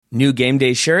New game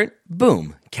day shirt?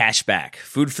 Boom, cash back.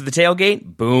 Food for the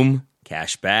tailgate? Boom,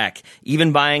 cash back.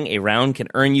 Even buying a round can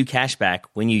earn you cash back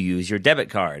when you use your debit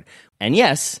card. And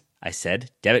yes, I said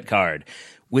debit card.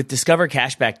 With Discover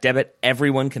Cashback Debit,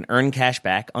 everyone can earn cash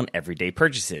back on everyday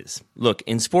purchases. Look,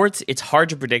 in sports, it's hard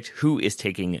to predict who is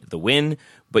taking the win,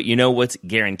 but you know what's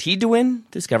guaranteed to win?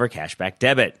 Discover Cashback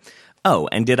Debit. Oh,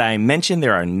 and did I mention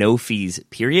there are no fees,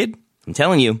 period? I'm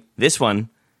telling you, this one,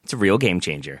 it's a real game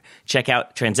changer. Check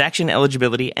out transaction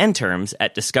eligibility and terms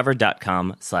at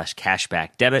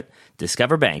discover.com/cashbackdebit.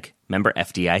 Discover Bank, member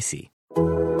FDIC.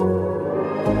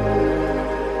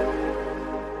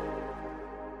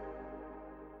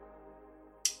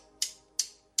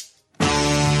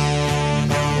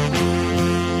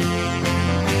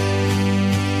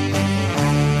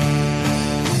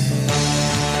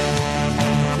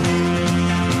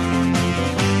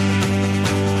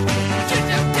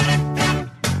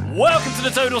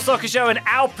 Total Soccer Show and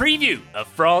our preview of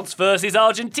France versus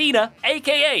Argentina,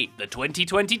 aka the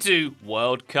 2022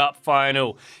 World Cup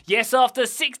final. Yes, after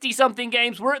 60-something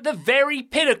games, we're at the very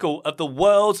pinnacle of the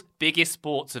world's biggest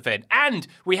sports event. And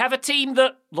we have a team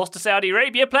that lost to Saudi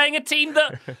Arabia playing a team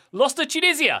that lost to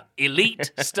Tunisia.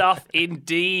 Elite stuff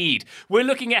indeed. We're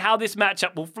looking at how this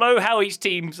matchup will flow, how each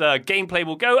team's gameplay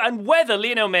will go, and whether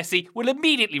Lionel Messi will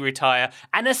immediately retire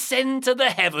and ascend to the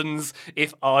heavens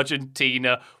if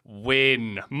Argentina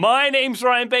win. My name's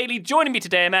Ryan Bailey. Joining me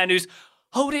today, a man who's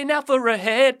holding out for a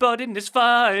headbutt in this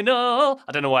final.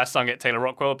 I don't know why I sung it Taylor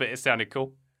Rockwell, but it sounded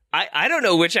cool. I don't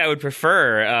know which I would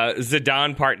prefer,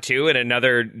 Zidane Part 2 and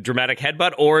another dramatic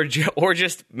headbutt, or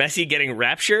just Messi getting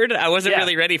raptured. I wasn't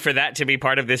really ready for that to be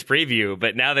part of this preview,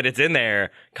 but now that it's in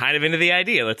there, kind of into the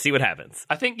idea. Let's see what happens.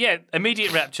 I think,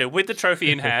 immediate rapture with the trophy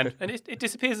in hand, and it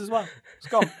disappears as well. It's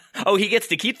gone. Oh, he gets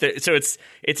to keep so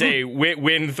it's a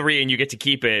win 3 and you get to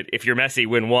keep it if you're Messi,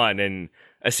 win 1 and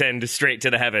ascend straight to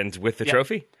the heavens with the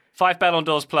trophy? 5 Ballon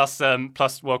d'Ors plus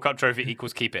World Cup trophy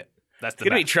equals keep it. That's it's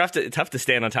going to be tough to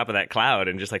stand on top of that cloud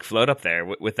and just float up there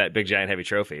with that big, giant, heavy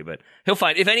trophy. But he'll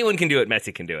find, if anyone can do it,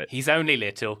 Messi can do it. He's only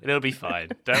little. It'll be fine.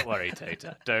 Don't worry,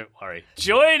 Tata. Don't worry.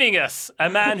 Joining us, a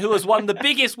man who has won the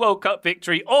biggest World Cup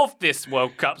victory of this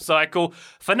World Cup cycle,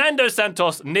 Fernando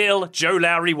Santos, 0, Joe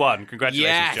Lowry 1.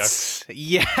 Congratulations, Joe.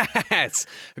 Yes.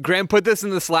 Graham put this in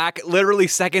the Slack literally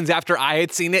seconds after I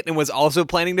had seen it and was also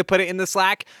planning to put it in the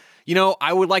Slack. You know,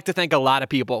 I would like to thank a lot of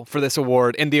people for this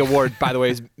award. And the award, by the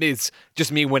way, is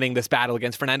just me winning this battle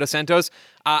against Fernando Santos.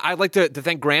 I'd like to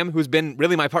thank Graham, who's been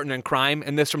really my partner in crime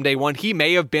in this from day one. He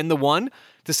may have been the one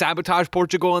to sabotage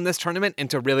Portugal in this tournament and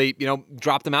to really,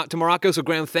 drop them out to Morocco. So,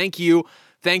 Graham, thank you.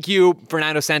 Thank you,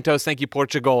 Fernando Santos. Thank you,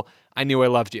 Portugal. I knew I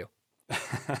loved you.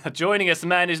 Joining us, a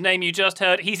man whose name you just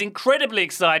heard. He's incredibly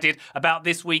excited about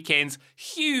this weekend's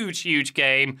huge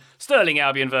game. Sterling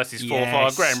Albion versus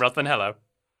Forfar. Graham Ruthven, hello.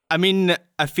 I mean,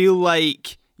 I feel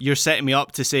like you're setting me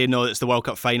up to say, no, it's the World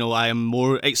Cup final I am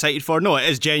more excited for. No, it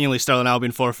is genuinely Stirling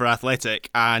Albion for Athletic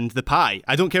and the pie.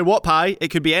 I don't care what pie. It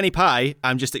could be any pie.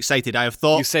 I'm just excited. I have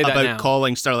thought about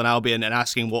calling Stirling Albion and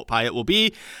asking what pie it will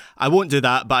be. I won't do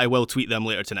that, but I will tweet them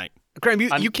later tonight. Graham,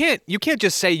 you can't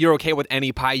just say you're okay with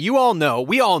any pie. We all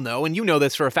know, and you know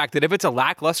this for a fact, that if it's a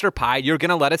lackluster pie, you're going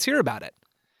to let us hear about it.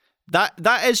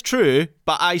 That is true,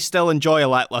 but I still enjoy a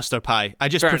lackluster pie. I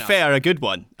just prefer a good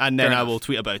one, and then I will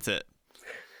tweet about it.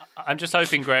 I'm just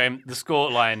hoping, Graham, the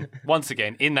score line, once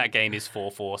again, in that game is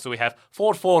 4-4. So we have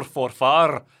 4-4,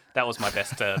 Forfar. That was my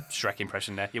best Shrek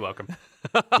impression there. You're welcome.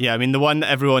 Yeah, I mean, the one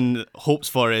that everyone hopes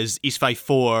for is East Fife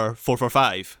 4,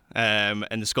 4-4-5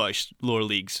 in the Scottish lower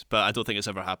leagues, but I don't think it's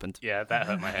ever happened. Yeah, that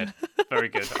hurt my head. Very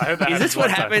good. I hope that Is this what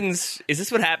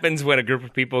happens when a group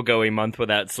of people go a month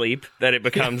without sleep? That it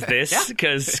becomes this?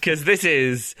 Because this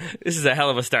is a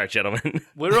hell of a start, gentlemen.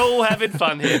 We're all having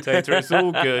fun here, Tater. It's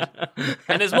all good.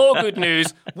 And there's more good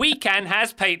news. Weekend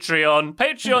has Patreon.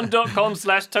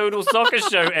 Patreon.com/Total Soccer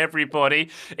Show,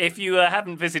 everybody. If you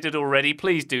haven't visited already,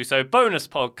 please do so. Bonus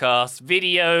podcasts,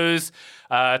 videos.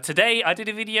 Today, I did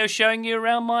a video showing you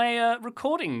around my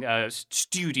recording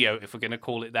studio, if we're going to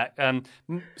call it that.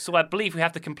 So I believe we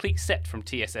have the complete set from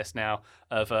TSS now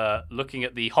of looking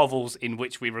at the hovels in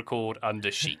which we record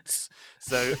under sheets.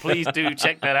 So please do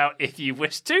check that out if you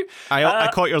wish to. I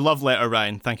caught your love letter,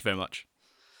 Ryan. Thank you very much.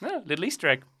 Little Easter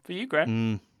egg for you,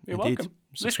 Graham. You're indeed. welcome.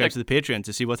 Subscribe to the Patreon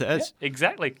to see what it is. Yeah,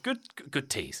 exactly. Good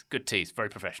tease. Good tease. Very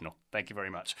professional. Thank you very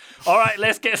much. All right,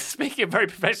 speaking of very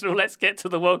professional, let's get to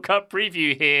the World Cup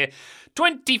preview here.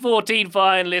 2014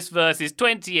 finalists versus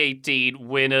 2018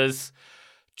 winners.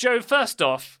 Joe, first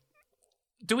off,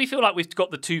 do we feel like we've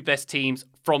got the two best teams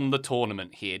from the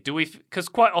tournament here? Because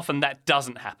quite often that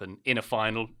doesn't happen in a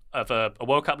final. of a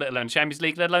World Cup, let alone Champions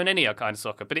League, let alone any other kind of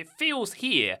soccer. But it feels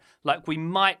here like we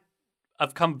might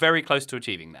have come very close to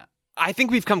achieving that. I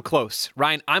think we've come close,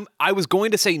 Ryan. I was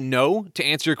going to say no to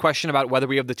answer your question about whether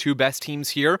we have the two best teams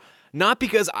here, not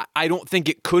because I don't think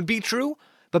it could be true,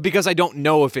 but because I don't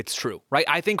know if it's true, right?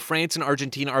 I think France and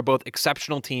Argentina are both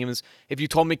exceptional teams. If you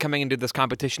told me coming into this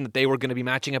competition that they were going to be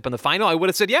matching up in the final, I would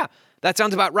have said, yeah, that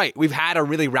sounds about right. We've had a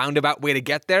really roundabout way to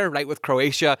get there, right? With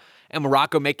Croatia and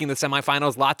Morocco making the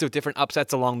semifinals, lots of different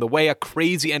upsets along the way, a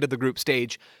crazy end of the group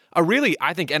stage, a really,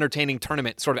 I think, entertaining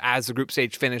tournament sort of as the group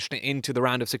stage finished into the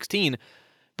round of 16.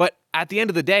 But at the end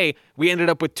of the day, we ended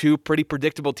up with two pretty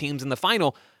predictable teams in the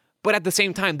final. But at the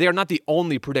same time, they are not the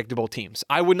only predictable teams.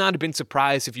 I would not have been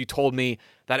surprised if you told me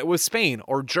that it was Spain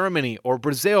or Germany or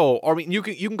Brazil, or I mean, you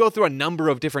can go through a number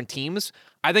of different teams.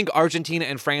 I think Argentina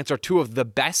and France are two of the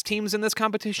best teams in this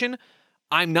competition.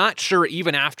 I'm not sure,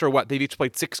 even after they've each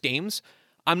played 6 games,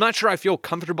 I'm not sure I feel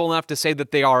comfortable enough to say that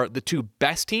they are the two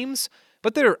best teams,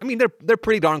 but they're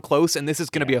pretty darn close, and this is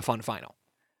going to be a fun final.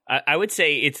 I would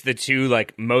say it's the two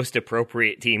most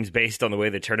appropriate teams based on the way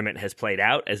the tournament has played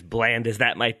out, as bland as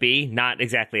that might be. Not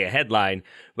exactly a headline,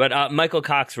 but Michael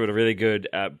Cox wrote a really good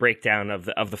breakdown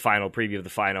of the final, preview of the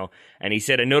final, and he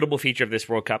said a notable feature of this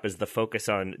World Cup is the focus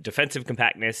on defensive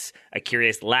compactness, a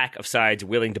curious lack of sides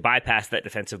willing to bypass that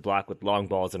defensive block with long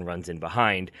balls and runs in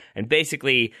behind, and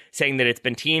basically saying that it's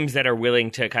been teams that are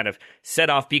willing to kind of set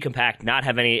off, be compact, not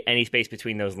have any space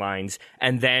between those lines,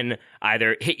 and then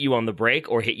either hit you on the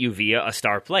break or hit you via a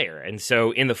star player. And so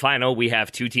in the final, we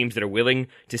have two teams that are willing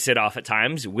to sit off at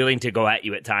times, willing to go at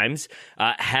you at times,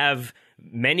 have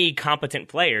many competent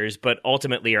players, but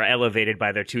ultimately are elevated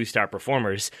by their 2-star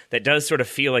performers. That does sort of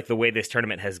feel like the way this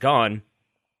tournament has gone.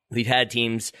 We've had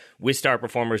teams with star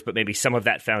performers, but maybe some of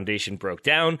that foundation broke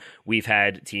down. We've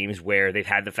had teams where they've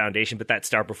had the foundation, but that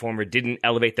star performer didn't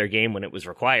elevate their game when it was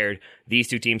required. These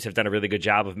two teams have done a really good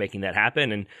job of making that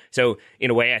happen. And so, in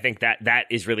a way, I think that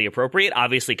is really appropriate.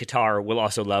 Obviously, Qatar will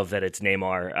also love that it's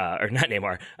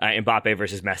Mbappe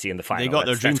versus Messi in the final. They got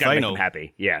their dream that's gotta final. Make them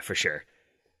happy. Yeah, for sure.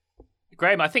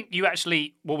 Graham, I think you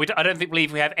actually, I don't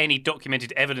believe we have any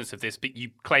documented evidence of this, but you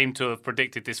claim to have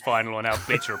predicted this final on our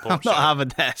Bleacher Report I'm not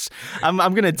having this. I'm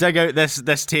going to dig out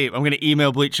this tape. I'm going to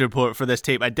email Bleacher Report for this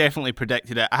tape. I definitely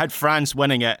predicted it. I had France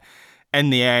winning it in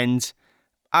the end.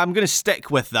 I'm going to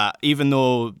stick with that, even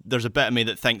though there's a bit of me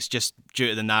that thinks just due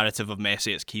to the narrative of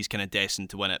Messi, he's kind of destined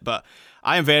to win it. But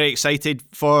I am very excited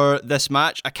for this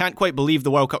match. I can't quite believe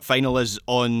the World Cup final is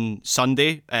on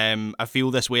Sunday. I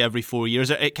feel this way every 4 years.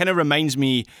 It kind of reminds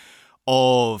me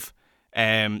of,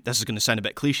 this is going to sound a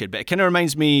bit cliched, but it kind of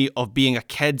reminds me of being a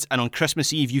kid, and on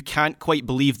Christmas Eve, you can't quite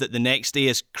believe that the next day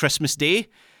is Christmas Day.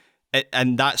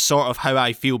 And that's sort of how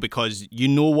I feel, because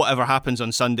whatever happens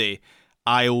on Sunday,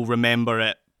 I'll remember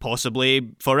it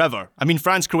possibly forever. I mean,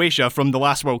 France-Croatia from the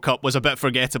last World Cup was a bit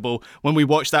forgettable. When we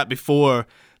watched that before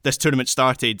this tournament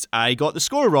started, I got the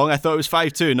score wrong. I thought it was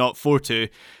 5-2, not 4-2.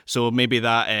 So maybe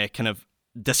that kind of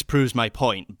disproves my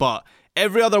point. But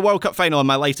every other World Cup final in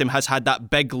my lifetime has had that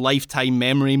big lifetime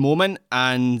memory moment,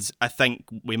 and I think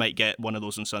we might get one of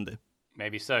those on Sunday.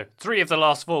 Maybe so. 3 of the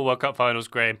last 4 World Cup finals,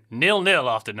 Graham.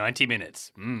 0-0 after 90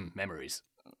 minutes. Memories.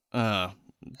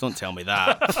 Don't tell me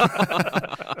that.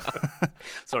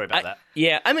 Sorry about that.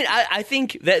 Yeah, I mean, I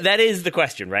think that is the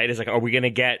question, right? It's like, are we going to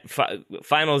get...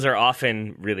 finals are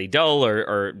often really dull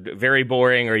or very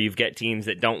boring, or you get teams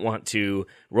that don't want to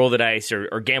roll the dice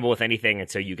or gamble with anything, and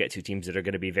so you get two teams that are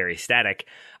going to be very static.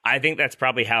 I think that's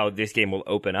probably how this game will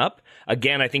open up.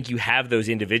 Again, I think you have those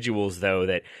individuals, though,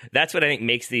 that's what I think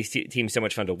makes these teams so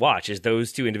much fun to watch, is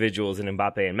those two individuals in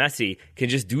Mbappe and Messi can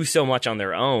just do so much on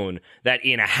their own that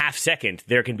in a half second,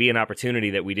 there can be an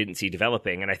opportunity that we didn't see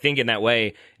developing. And I think in that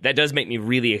way, that does make me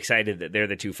really excited that they're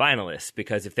the two finalists,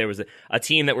 because if there was a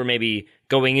team that were maybe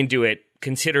going into it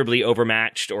considerably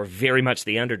overmatched or very much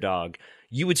the underdog,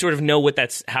 you would sort of know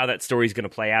how that story is going to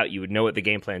play out. You would know what the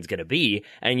game plan is going to be,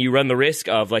 and you run the risk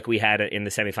of, like we had in the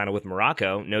semifinal with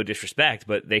Morocco, no disrespect,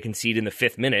 but they concede in the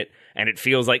 5th minute, and it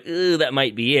feels like, that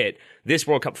might be it. This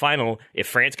World Cup final, if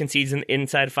France concedes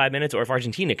inside 5 minutes, or if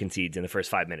Argentina concedes in the first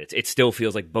 5 minutes, it still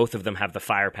feels like both of them have the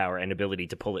firepower and ability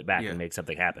to pull it back and make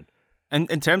something happen. And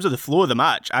in terms of the flow of the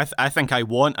match, I think I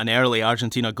want an early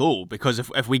Argentina goal, because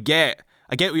if we get...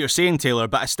 I get what you're saying, Taylor,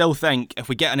 but I still think if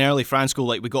we get an early France goal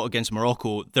like we got against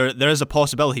Morocco, there is a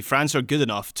possibility France are good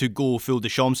enough to go full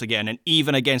Deschamps again, and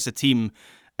even against a team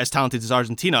as talented as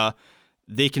Argentina,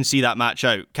 they can see that match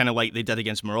out, kind of like they did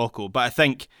against Morocco. But I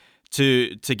think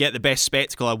to get the best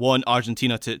spectacle, I want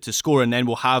Argentina to score, and then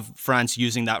we'll have France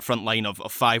using that front line of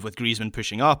 5 with Griezmann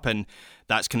pushing up, and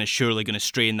that's kind of surely going to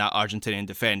strain that Argentinian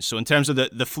defence. So in terms of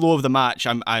the flow of the match,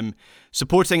 I'm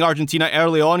supporting Argentina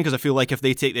early on because I feel like if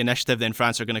they take the initiative, then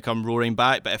France are going to come roaring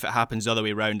back. But if it happens the other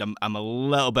way around, I'm a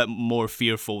little bit more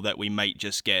fearful that we might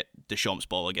just get Deschamps'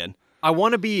 ball again. I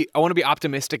want to be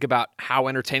optimistic about how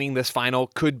entertaining this final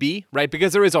could be, right?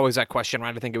 Because there is always that question,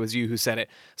 right? I think it was you who said it.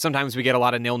 Sometimes we get a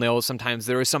lot of 0-0s. Sometimes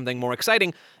there is something more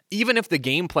exciting. Even if the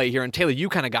gameplay here, and Taylor, you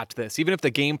kind of got to this, even if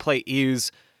the gameplay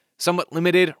is somewhat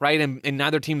limited, right? And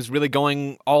neither team's really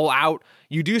going all out,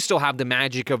 you do still have the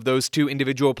magic of those two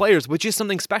individual players, which is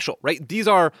something special, right?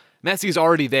 Messi's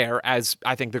already there as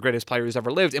I think the greatest player who's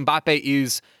ever lived. Mbappe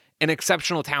is an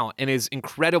exceptional talent and is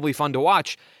incredibly fun to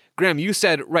watch. Graham, you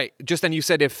said, right, just then you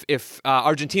said if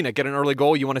Argentina get an early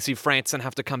goal, you want to see France and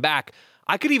have to come back.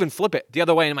 I could even flip it the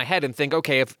other way in my head and think,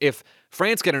 okay, if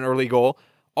France get an early goal,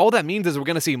 all that means is we're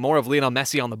going to see more of Lionel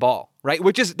Messi on the ball, right?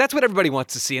 That's what everybody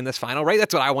wants to see in this final, right?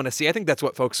 That's what I want to see. I think that's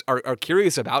what folks are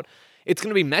curious about. It's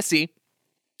going to be Messi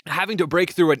having to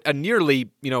break through a nearly,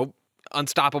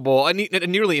 unstoppable, a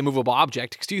nearly immovable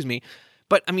object,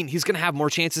 But, I mean, he's going to have more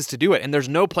chances to do it. And there's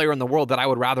no player in the world that I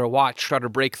would rather watch try to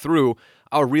break through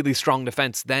a really strong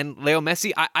defense than Leo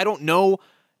Messi. I don't know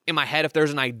in my head if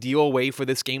there's an ideal way for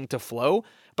this game to flow,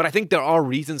 but I think there are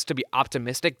reasons to be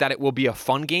optimistic that it will be a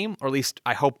fun game, or at least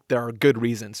I hope there are good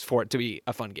reasons for it to be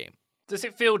a fun game. Does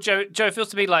it feel, Joe, it feels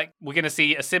to me like we're going to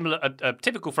see a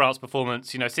typical France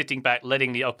performance, sitting back,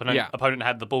 letting the opponent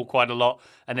have the ball quite a lot,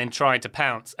 and then trying to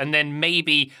pounce. And then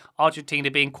maybe Argentina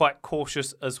being quite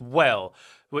cautious as well,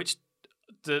 which,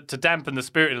 to dampen the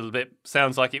spirit a little bit,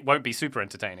 sounds like it won't be super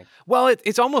entertaining. Well,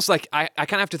 it's almost like I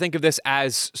kind of have to think of this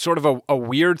as sort of a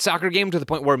weird soccer game to the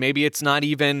point where maybe it's not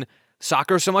even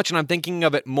soccer so much, and I'm thinking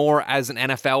of it more as an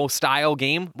NFL-style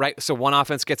game, right? So one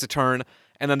offense gets a turn,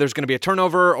 and then there's going to be a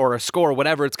turnover or a score or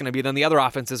whatever it's going to be. Then the other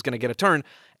offense is going to get a turn.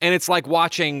 And it's like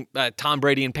watching Tom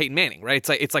Brady and Peyton Manning, right?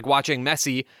 It's like watching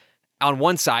Messi on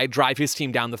one side drive his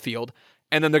team down the field,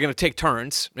 and then they're going to take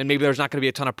turns, and maybe there's not going to be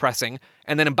a ton of pressing,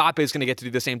 and then Mbappe is going to get to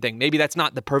do the same thing. Maybe that's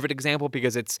not the perfect example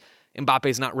because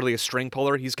Mbappe's not really a string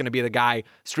puller. He's going to be the guy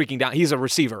streaking down. He's a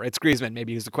receiver. It's Griezmann.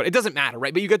 Maybe he's the quarterback. It doesn't matter,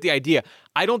 right? But you get the idea.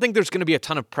 I don't think there's going to be a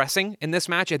ton of pressing in this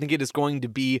match. I think it is going to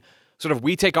be sort of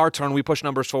we take our turn, we push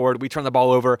numbers forward, we turn the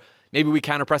ball over, maybe we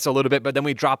counter-press a little bit, but then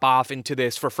we drop off into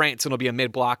this. For France, it'll be a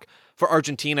mid-block. For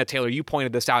Argentina, Taylor, you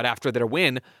pointed this out after their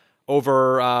win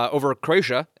over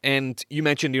Croatia, and you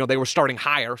mentioned they were starting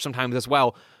higher sometimes as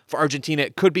well. For Argentina,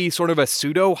 it could be sort of a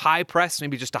pseudo high press,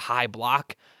 maybe just a high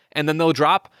block, and then they'll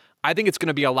drop. I think it's going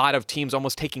to be a lot of teams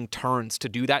almost taking turns to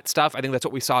do that stuff. I think that's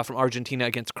what we saw from Argentina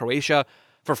against Croatia.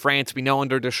 For France, we know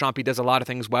under Deschamps he does a lot of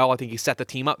things well. I think he set the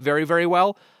team up very, very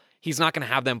well. He's not going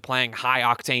to have them playing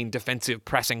high-octane defensive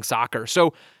pressing soccer.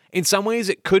 So in some ways,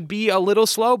 it could be a little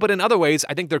slow, but in other ways,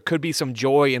 I think there could be some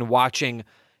joy in watching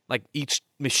like each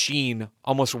machine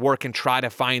almost work and try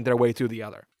to find their way through the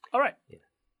other. All right.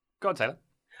 Go on, Taylor.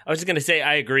 I was just going to say,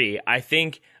 I agree. I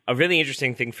think a really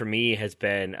interesting thing for me has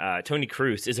been Tony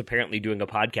Cruz is apparently doing a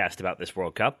podcast about this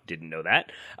World Cup. Didn't know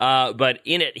that. But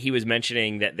in it, he was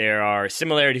mentioning that there are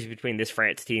similarities between this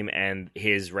France team and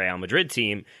his Real Madrid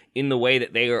team in the way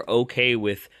that they are okay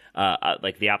with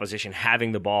like the opposition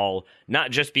having the ball,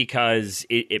 not just because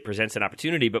it presents an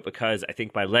opportunity, but because I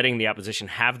think by letting the opposition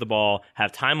have the ball,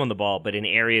 have time on the ball, but in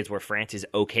areas where France is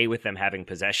okay with them having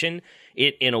possession,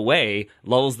 it in a way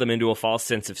lulls them into a false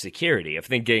sense of security, of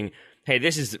thinking, hey,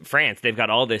 this is France. They've got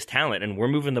all this talent, and we're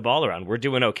moving the ball around. We're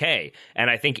doing okay.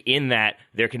 And I think in that,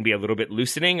 there can be a little bit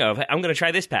loosening of, I'm going to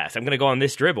try this pass. I'm going to go on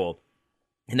this dribble.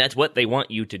 And that's what they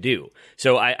want you to do.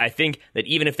 So I think that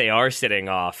even if they are sitting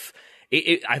off,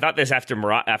 I thought this after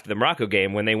the Morocco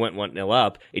game, when they went 1-0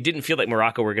 up, it didn't feel like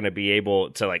Morocco were going to be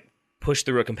able to like push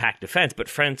through a compact defense, but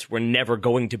France were never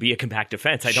going to be a compact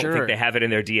defense. I don't think they have it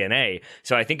in their DNA.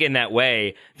 So I think in that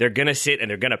way, they're going to sit and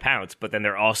they're going to pounce, but then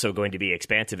they're also going to be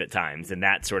expansive at times. And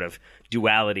that sort of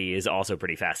duality is also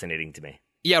pretty fascinating to me.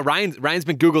 Yeah, Ryan's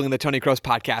been Googling the Tony Kroos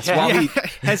podcast. While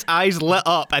his eyes lit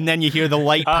up, and then you hear the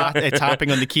light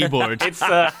tapping on the keyboard. It's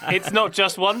not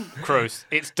just one Kroos,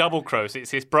 it's double Kroos.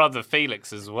 It's his brother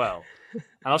Felix as well. And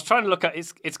I was trying to look at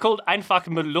it's called Einfach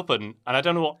mal Lupen, and I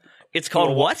don't know what it's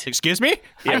called. What? Excuse me?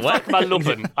 Yeah, what? Einfach mal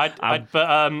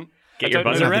Lupen. Get your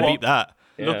buzzer ready. Beat that.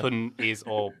 Lupen is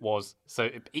or was. So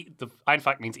the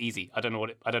Einfach means easy. I don't know what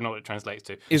it translates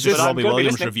to. Is this Robbie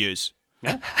Williams reviews?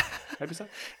 Yeah. Maybe so.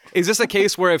 Is this a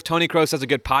case where if Tony Kroos has a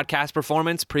good podcast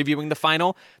performance previewing the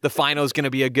final is going to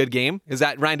be a good game? Is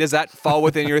that, Ryan, does that fall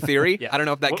within your theory? Yeah. I don't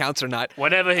know if that counts or not.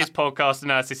 Whenever his podcast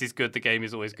analysis is good, the game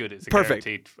is always good. It's a Perfect.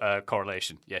 guaranteed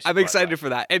correlation. Yes, I'm excited for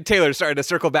that. And Taylor, sorry to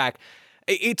circle back.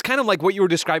 It's kind of like what you were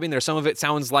describing there. Some of it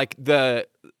sounds like the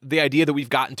idea that we've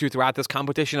gotten to throughout this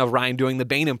competition of Ryan doing the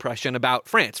Bane impression about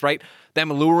France, right?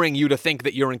 Them luring you to think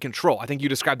that you're in control. I think you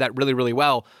described that really, really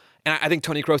well. And I think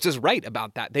Tony Kroos is right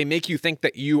about that. They make you think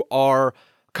that you are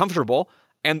comfortable,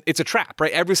 and it's a trap,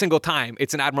 right? Every single time,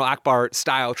 it's an Admiral Akbar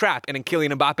style trap, and then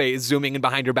Kylian Mbappe is zooming in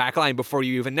behind your back line before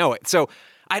you even know it. So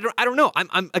I don't know.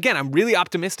 I'm really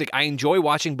optimistic. I enjoy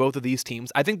watching both of these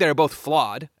teams. I think they're both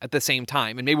flawed at the same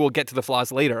time, and maybe we'll get to the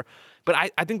flaws later. But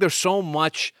I think there's so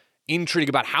much intrigue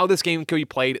about how this game could be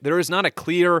played. There is not a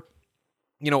clear,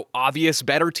 obvious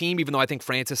better team, even though I think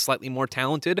France is slightly more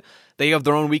talented. They have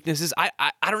their own weaknesses. I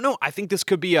don't know. I think this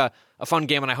could be a fun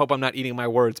game, and I hope I'm not eating my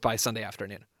words by Sunday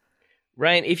afternoon.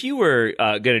 Ryan, if you were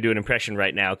going to do an impression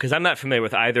right now, because I'm not familiar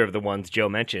with either of the ones Joe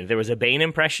mentioned, there was a Bane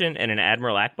impression and an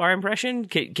Admiral Akbar impression.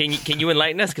 Can you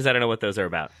enlighten us? Because I don't know what those are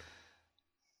about.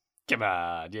 Come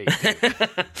on. Yeah,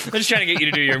 I'm just trying to get you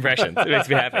to do your impressions. It makes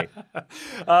me happy.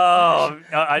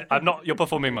 I'm not your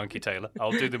performing monkey, Taylor.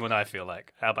 I'll do them when I feel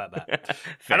like. How about that?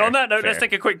 Fair, and on that note, fair. let's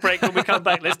take a quick break. When we come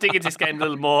back, let's dig into this game a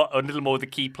little more of the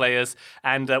key players,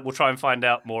 and we'll try and find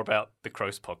out more about the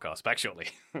Kroos podcast. Back shortly.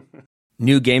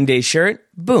 New game day shirt?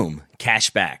 Boom. Cash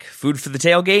back. Food for the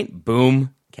tailgate?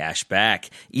 Boom. Cash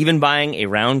back. Even buying a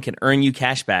round can earn you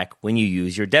cash back when you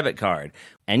use your debit card.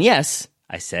 And yes,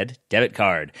 I said debit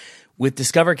card. With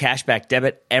Discover Cashback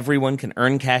Debit, everyone can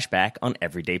earn cash back on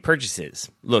everyday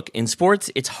purchases. Look, in sports,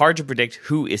 it's hard to predict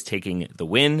who is taking the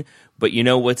win, but you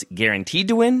know what's guaranteed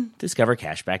to win? Discover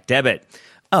Cashback Debit.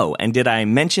 Oh, and did I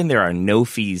mention there are no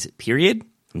fees, period?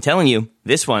 I'm telling you,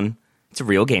 this one, it's a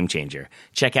real game changer.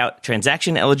 Check out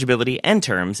transaction eligibility and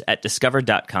terms at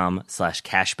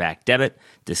discover.com/cashbackdebit.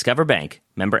 Discover Bank,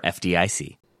 member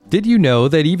FDIC. Did you know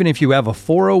that even if you have a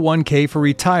 401k for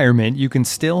retirement, you can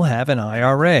still have an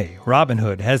IRA?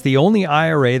 Robinhood has the only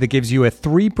IRA that gives you a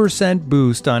 3%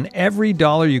 boost on every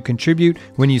dollar you contribute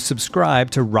when you subscribe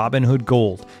to Robinhood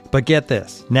Gold. But get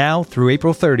this, now through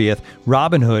April 30th,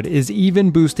 Robinhood is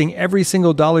even boosting every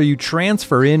single dollar you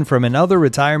transfer in from another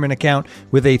retirement account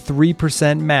with a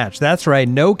 3% match. That's right,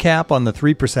 no cap on the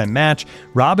 3% match.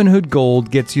 Robinhood Gold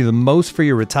gets you the most for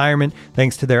your retirement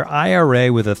thanks to their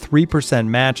IRA with a 3%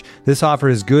 match. This offer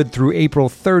is good through April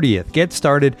 30th. Get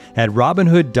started at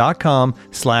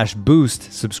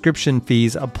Robinhood.com/boost. Subscription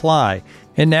fees apply.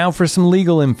 And now for some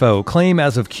legal info. Claim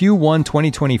as of Q1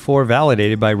 2024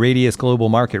 validated by Radius Global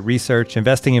Market Research.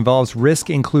 Investing involves risk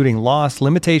including loss.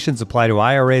 Limitations apply to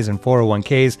IRAs and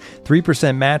 401ks.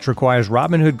 3% match requires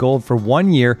Robinhood Gold for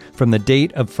 1 year from the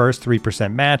date of first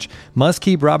 3% match. Must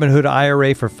keep Robinhood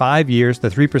IRA for 5 years. The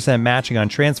 3% matching on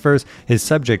transfers is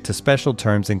subject to special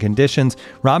terms and conditions.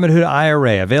 Robinhood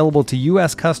IRA available to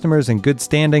U.S. customers in good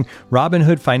standing.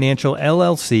 Robinhood Financial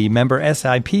LLC member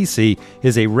SIPC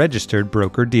is a registered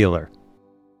broker-dealer.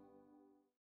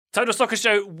 Total Soccer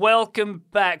Show, welcome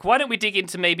back. Why don't we dig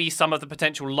into maybe some of the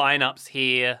potential lineups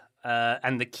here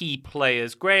and the key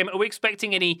players? Graham, are we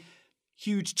expecting any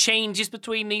huge changes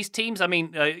between these teams? I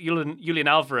mean, Julian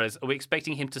Alvarez, are we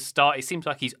expecting him to start? It seems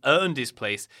like he's earned his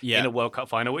place in a World Cup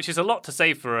final, which is a lot to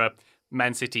say for a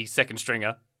Man City second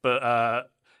stringer. But I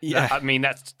mean,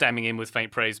 that's damning him with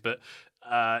faint praise. But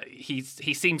he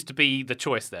seems to be the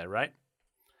choice there, right?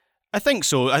 I think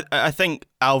so. I think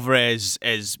Alvarez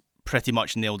is pretty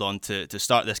much nailed on to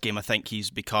start this game. I think he's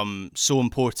become so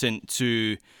important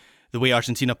to the way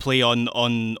Argentina play on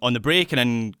the break and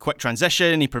in quick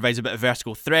transition. He provides a bit of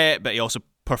vertical threat, but he also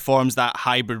performs that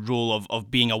hybrid role of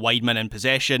being a wide man in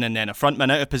possession and then a front man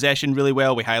out of possession really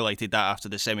well. We highlighted that after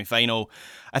the semi-final.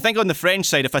 I think on the French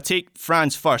side, if I take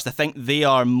France first, I think they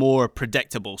are more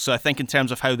predictable. So I think in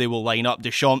terms of how they will line up,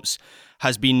 Deschamps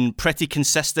has been pretty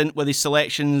consistent with his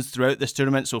selections throughout this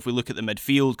tournament. So if we look at the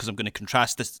midfield, because I'm going to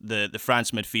contrast the France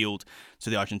midfield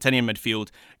to the Argentinian midfield,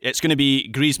 it's going to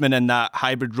be Griezmann in that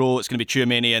hybrid role, it's going to be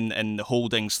Tchouaméni in the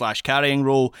holding/carrying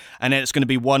role, and then it's going to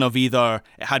be one of either,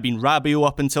 it had been Rabiot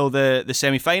up until the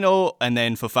semi-final, and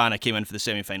then Fofana came in for the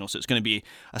semi-final. So it's going to be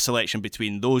a selection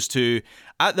between those two.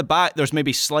 At the back, there's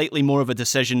maybe slightly more of a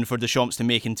decision for Deschamps to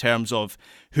make in terms of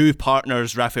who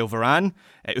partners Raphael Varane.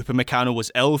 Upamecano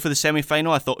was ill for the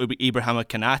semi-final. I thought Ibrahim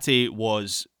Konate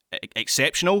was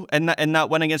exceptional in that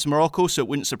win against Morocco, so it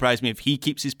wouldn't surprise me if he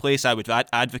keeps his place. I would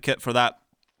advocate for that.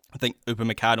 I think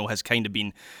Upamecano has kind of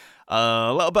been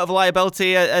a little bit of a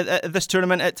liability at this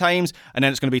tournament at times. And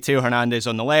then it's going to be Theo Hernandez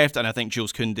on the left, and I think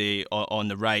Jules Koundé on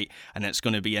the right, and it's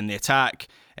going to be in the attack.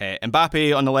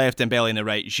 Mbappe on the left, Dembele on the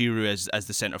right, Giroud as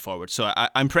the centre forward. So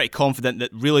I'm pretty confident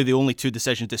that really the only two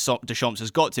decisions Deschamps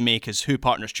has got to make is who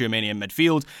partners Tchouaméni in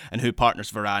midfield and who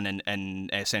partners Varane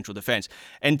in central defence.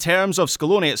 In terms of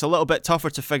Scaloni, it's a little bit tougher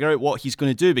to figure out what he's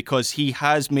going to do because he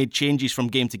has made changes from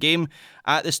game to game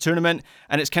at this tournament,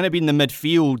 and it's kind of been the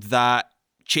midfield that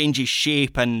changes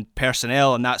shape and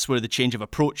personnel, and that's where the change of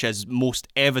approach is most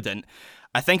evident.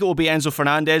 I think it will be Enzo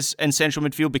Fernandez in central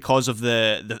midfield because of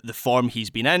the form he's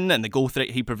been in and the goal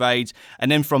threat he provides.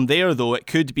 And then from there, though, it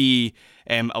could be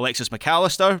Alexis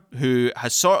McAllister, who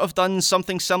has sort of done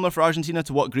something similar for Argentina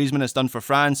to what Griezmann has done for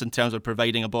France in terms of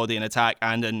providing a body in attack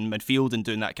and in midfield and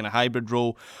doing that kind of hybrid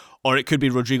role. Or it could be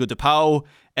Rodrigo de Paul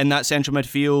in that central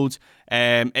midfield.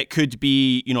 It could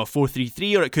be, a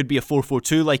 4-3-3, or it could be a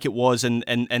 4-4-2 like it was in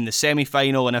the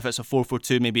semi-final. And if it's a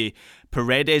 4-4-2, maybe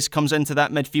Paredes comes into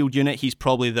that midfield unit. He's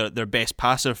probably their best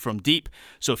passer from deep.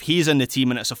 So if he's in the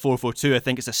team and it's a 4-4-2, I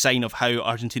think it's a sign of how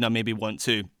Argentina maybe want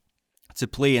to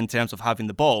play in terms of having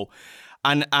the ball.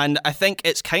 And I think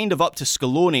it's kind of up to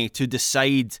Scaloni to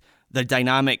decide the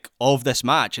dynamic of this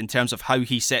match in terms of how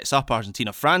he sets up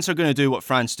Argentina. France are going to do what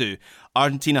France do.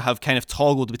 Argentina have kind of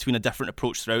toggled between a different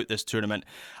approach throughout this tournament.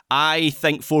 I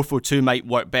think 4-4-2 might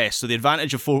work best. So the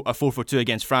advantage of a 4-4-2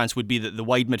 against France would be that the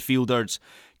wide midfielders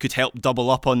could help double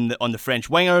up on the French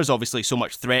wingers. Obviously, so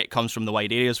much threat comes from the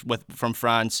wide areas from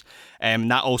France.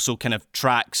 That also kind of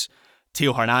tracks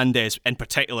Theo Hernandez in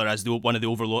particular as one of the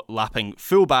overlapping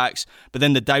fullbacks. But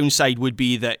then the downside would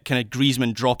be that kind of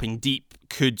Griezmann dropping deep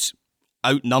could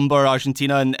outnumber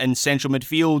Argentina in central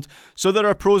midfield. So there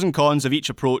are pros and cons of each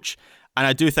approach, and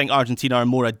I do think Argentina are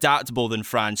more adaptable than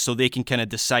France, so they can kind of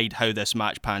decide how this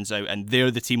match pans out, and they're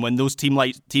the team. When those team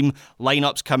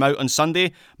lineups come out on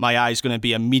Sunday, my eye is going to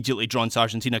be immediately drawn to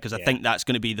Argentina because I think that's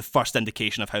going to be the first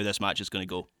indication of how this match is going to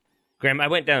go. Graham, I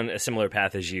went down a similar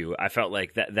path as you. I felt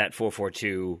like that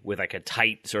 4-4-2 with like a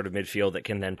tight sort of midfield that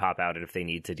can then pop out if they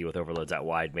need to deal with overloads out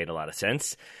wide made a lot of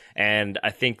sense. And I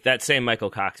think that same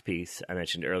Michael Cox piece I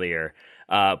mentioned earlier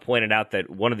pointed out that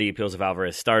one of the appeals of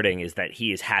Alvarez starting is that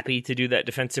he is happy to do that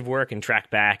defensive work and track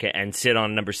back and sit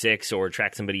on number 6 or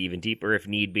track somebody even deeper if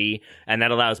need be. And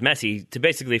that allows Messi to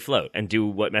basically float and do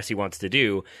what Messi wants to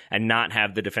do and not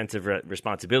have the defensive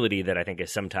responsibility that I think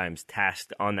is sometimes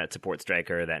tasked on that support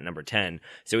striker, that number 10.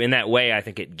 So in that way, I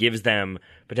think it gives them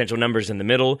potential numbers in the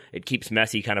middle. It keeps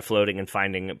Messi kind of floating and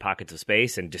finding pockets of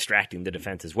space and distracting the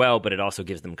defense as well, but it also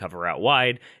gives them cover out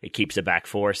wide. It keeps a back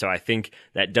four. So I think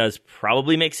that does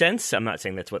probably make sense. I'm not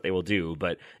saying that's what they will do,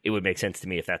 but it would make sense to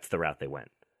me if that's the route they went.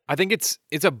 I think it's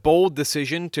a bold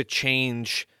decision to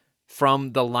change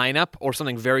from the lineup or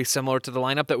something very similar to the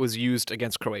lineup that was used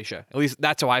against Croatia. At least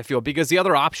that's how I feel, because the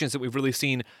other options that we've really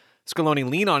seen Scaloni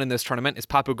lean on in this tournament is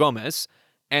Papu Gomez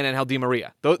and Angel Di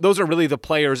Maria. Those are really the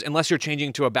players, unless you're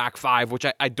changing to a back five, which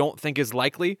I don't think is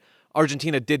likely.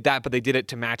 Argentina did that, but they did it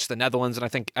to match the Netherlands, and I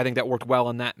think that worked well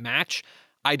in that match.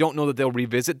 I don't know that they'll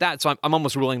revisit that, so I'm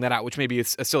almost ruling that out, which maybe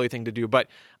is a silly thing to do. But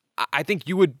I think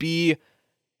you would be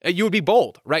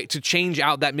bold, right, to change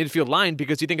out that midfield line,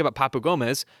 because you think about Papu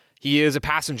Gomez, he is a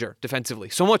passenger defensively.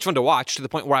 So much fun to watch, to the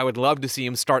point where I would love to see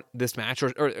him start this match,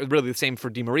 or really the same for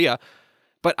Di Maria.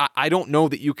 But I don't know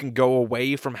that you can go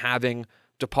away from having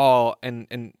De Paul and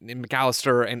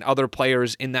McAllister and other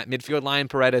players in that midfield line,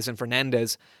 Paredes and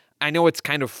Fernandez. I know it's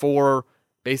kind of for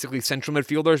basically central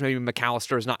midfielders. Maybe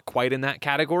McAllister is not quite in that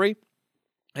category.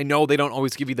 I know they don't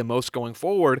always give you the most going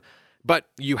forward, but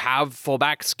you have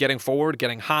fullbacks getting forward,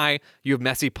 getting high. You have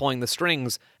Messi pulling the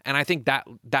strings. And I think that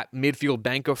midfield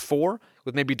bank of four,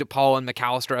 with maybe De Paul and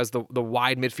McAllister as the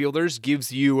wide midfielders,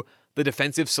 gives you the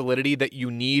defensive solidity that you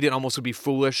need and almost would be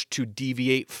foolish to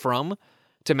deviate from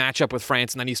to match up with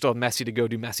France. And then you still have Messi to go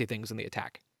do Messi things in the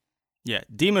attack. Yeah,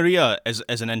 Di Maria is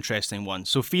an interesting one.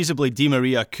 So feasibly, Di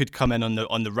Maria could come in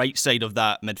on the right side of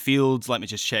that midfield. Let me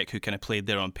just check who kind of played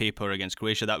there on paper against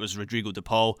Croatia. That was Rodrigo de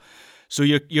Paul. So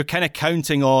you're kind of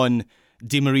counting on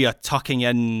Di Maria tucking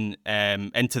in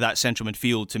into that central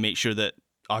midfield to make sure that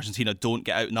Argentina don't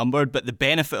get outnumbered. But the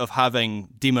benefit of having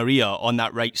Di Maria on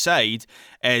that right side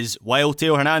is, while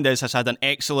Theo Hernandez has had an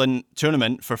excellent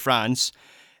tournament for France,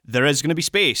 there is going to be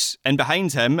space in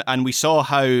behind him, and we saw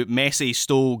how Messi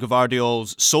stole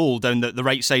Gvardiol's soul down the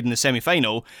right side in the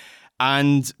semi-final.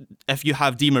 And if you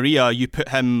have Di Maria, you put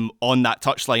him on that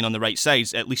touchline on the right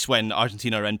side, at least when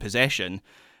Argentina are in possession.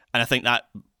 And I think that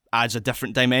adds a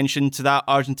different dimension to that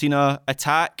Argentina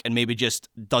attack and maybe just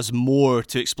does more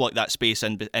to exploit that space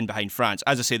in behind France.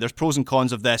 As I say, there's pros and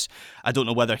cons of this. I don't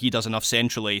know whether he does enough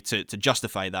centrally to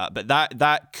justify that, but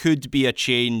that could be a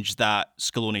change that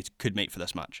Scaloni could make for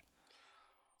this match.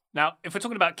 Now, if we're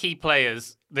talking about key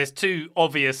players, there's two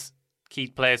obvious key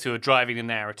players who are driving the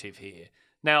narrative here.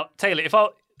 Now, Taylor, if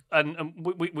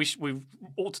we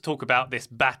ought to talk about this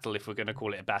battle, if we're going to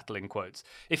call it a battle in quotes.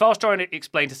 If I was trying to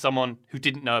explain to someone who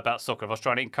didn't know about soccer, if I was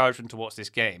trying to encourage them to watch this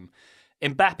game,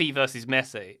 Mbappe versus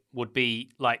Messi would be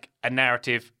like a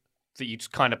narrative that you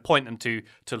just kind of point them to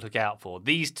look out for.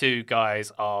 These two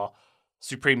guys are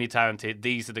supremely talented.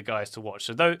 These are the guys to watch.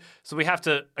 So we have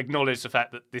to acknowledge the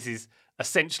fact that this is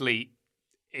essentially,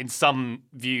 in some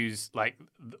views, like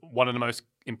one of the most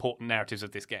important narratives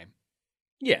of this game.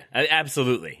 Yeah,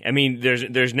 absolutely. I mean,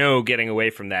 there's no getting away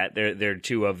from that. They're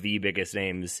two of the biggest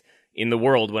names in the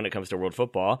world when it comes to world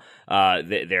football.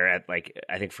 They're at, like,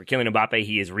 I think for Kylian Mbappe,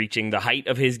 he is reaching the height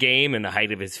of his game and the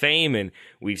height of his fame, and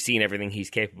we've seen everything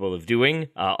he's capable of doing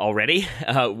already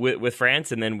with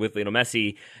France. And then with Lionel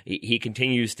Messi, he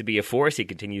continues to be a force. He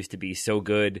continues to be so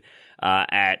good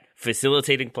at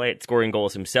facilitating play, at scoring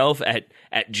goals himself,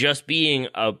 at just being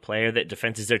a player that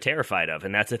defenses are terrified of.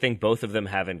 And that's the thing both of them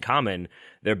have in common.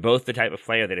 They're both the type of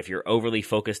player that if you're overly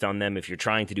focused on them, if you're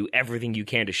trying to do everything you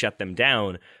can to shut them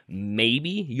down, maybe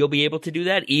you'll be able to do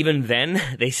that. Even then,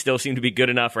 they still seem to be good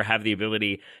enough or have the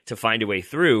ability to find a way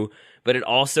through. But it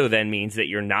also then means that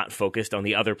you're not focused on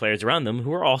the other players around them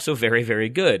who are also very, very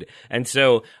good. And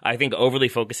so I think overly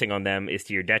focusing on them is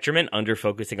to your detriment. Under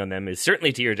focusing on them is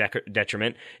certainly to your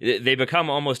detriment. They become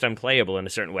almost unplayable in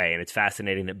a certain way. And it's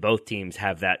fascinating that both teams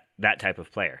have that type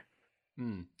of player.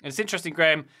 And it's interesting,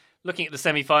 Graham, looking at the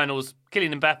semi-finals,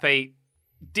 Kylian Mbappe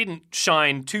didn't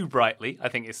shine too brightly, I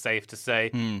think it's safe to say,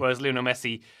 whereas Lionel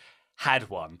Messi had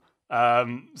one.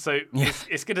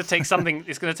 It's going to take something.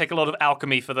 It's going to take a lot of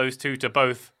alchemy for those two to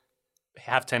both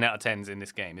have 10 out of 10s in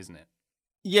this game, isn't it?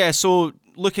 Yeah. So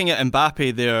looking at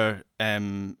Mbappe there,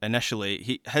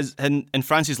 initially, in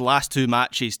France's last two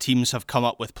matches, teams have come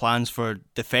up with plans for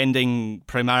defending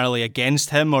primarily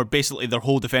against him, or basically their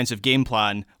whole defensive game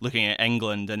plan. Looking at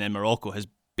England and then Morocco has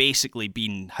basically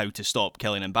been how to stop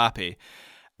Kylian Mbappe,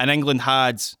 and England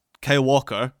had Kyle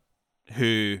Walker,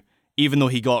 who, even though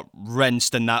he got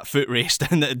rinsed in that foot race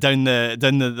down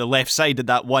the left side at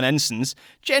that one instance,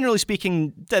 generally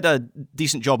speaking, did a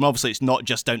decent job. And obviously, it's not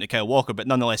just down to Kyle Walker, but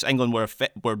nonetheless, England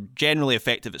were generally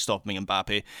effective at stopping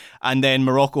Mbappe. And then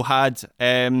Morocco had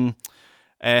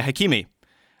Hakimi.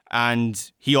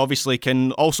 And he obviously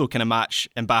can also kind of match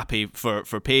Mbappe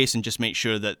for pace and just make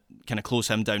sure that kind of close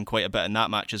him down quite a bit in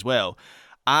that match as well.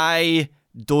 I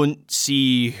don't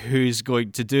see who's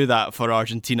going to do that for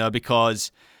Argentina,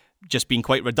 because just being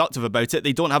quite reductive about it,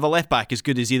 they don't have a left back as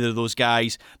good as either of those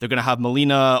guys. They're going to have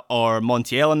Molina or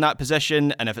Montiel in that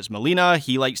position, and if it's Molina,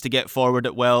 he likes to get forward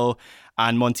at will,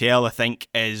 and Montiel, I think,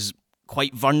 is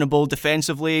quite vulnerable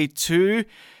defensively too.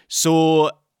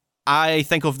 So I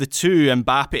think of the two,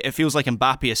 Mbappe, it feels like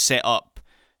Mbappe is set up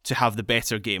to have the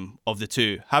better game of the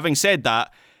two. Having said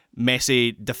that,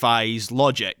 Messi defies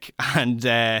logic, and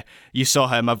you saw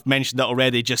him, I've mentioned it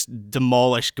already, just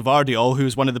demolish Gvardiol, who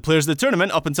was one of the players of the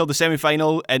tournament up until the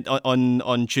semi-final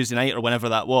on Tuesday night or whenever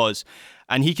that was.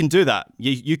 And he can do that.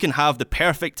 You can have the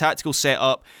perfect tactical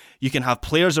setup, you can have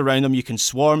players around him, you can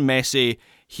swarm Messi,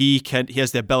 he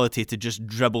has the ability to just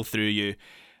dribble through you,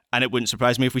 and it wouldn't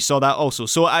surprise me if we saw that also.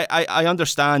 So I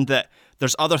understand that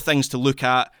there's other things to look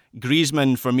at.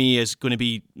 Griezmann, for me, is going to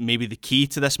be maybe the key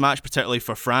to this match, particularly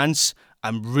for France.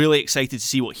 I'm really excited to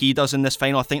see what he does in this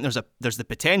final. I think there's the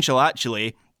potential,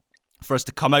 actually, for us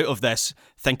to come out of this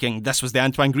thinking this was the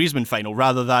Antoine Griezmann final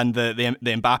rather than the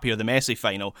Mbappe or the Messi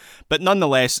final. But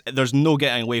nonetheless, there's no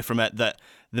getting away from it that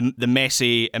the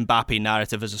Messi-Mbappe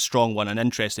narrative is a strong one, an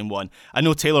interesting one. I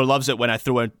know Taylor loves it when I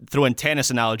throw in tennis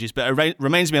analogies, but it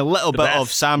reminds me a little bit of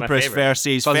Sampras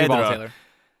versus Fuzzy Federer. ball, Taylor.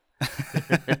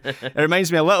 It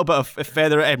reminds me a little bit of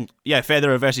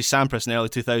Federer versus Sampras in the early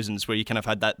 2000s, where you kind of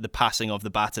had the passing of the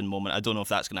baton moment. I don't know if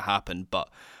that's going to happen, but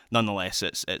nonetheless,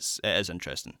 it is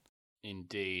interesting.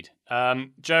 Indeed.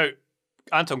 Joe,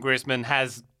 Antoine Griezmann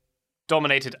has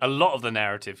dominated a lot of the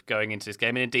narrative going into this game,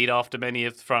 and indeed after many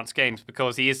of the France games,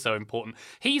 because he is so important.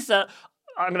 He's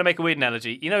I'm going to make a weird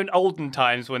analogy. You know, in olden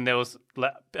times when there was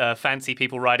fancy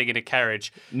people riding in a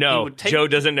carriage. No, Joe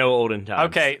doesn't know olden times.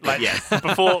 Okay,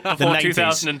 before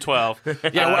 2012.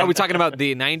 Yeah, are we talking about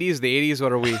the 90s, the 80s?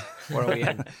 What are we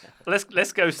in?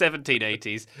 Let's go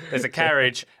 1780s. There's a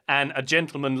carriage, and a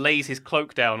gentleman lays his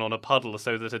cloak down on a puddle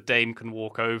so that a dame can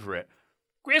walk over it.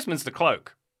 Griezmann's the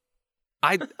cloak.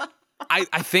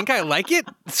 I think I like it.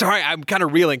 Sorry, I'm kind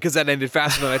of reeling because that ended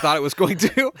faster than I thought it was going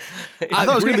to. I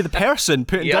thought it was going to be the person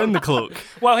putting down the cloak.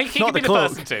 Well, he Not can be the the cloak.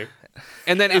 person too.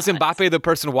 And then is Mbappe the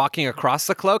person walking across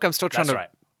the cloak? I'm still trying That's to. right.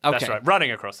 Okay. That's right.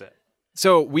 Running across it.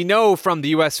 So we know from the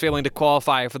U.S. failing to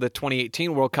qualify for the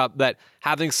 2018 World Cup that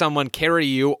having someone carry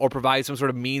you or provide some sort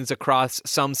of means across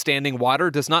some standing water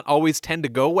does not always tend to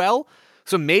go well.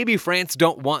 So maybe France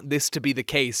don't want this to be the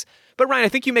case. But Ryan, I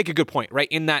think you make a good point, right?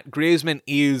 In that Griezmann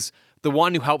is the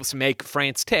one who helps make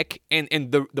France tick, and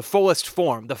the fullest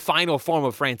form, the final form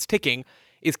of France ticking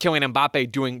is Kylian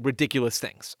Mbappe doing ridiculous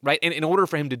things, right? And in order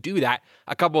for him to do that,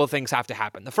 a couple of things have to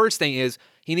happen. The first thing is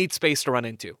he needs space to run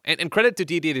into. And credit to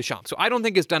Didier Deschamps. So I don't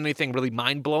think he's done anything really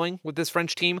mind-blowing with this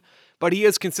French team, but he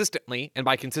has consistently, and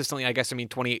by consistently I guess I mean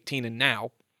 2018 and now,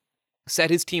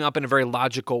 set his team up in a very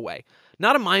logical way.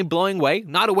 Not a mind-blowing way,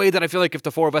 not a way that I feel like if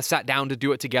the four of us sat down to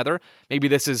do it together, maybe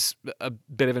this is a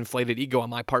bit of inflated ego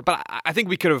on my part, but I think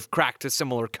we could have cracked a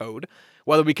similar code.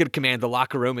 Whether we could command the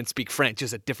locker room and speak French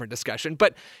is a different discussion,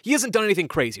 but he hasn't done anything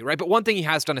crazy, right? But one thing he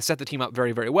has done is set the team up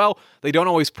very, very well. They don't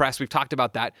always press. We've talked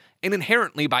about that. And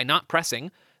inherently, by not pressing,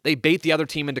 they bait the other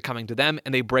team into coming to them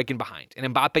and they break in behind.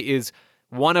 And Mbappe is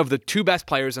one of the two best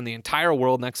players in the entire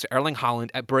world next to Erling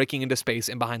Haaland at breaking into space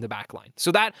and behind the back line.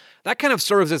 So that kind of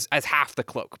serves as half the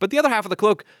cloak. But the other half of the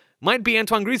cloak might be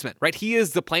Antoine Griezmann, right? He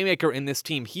is the playmaker in this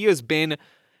team. He has been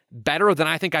better than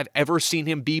I think I've ever seen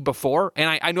him be before.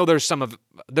 And I know there's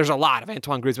a lot of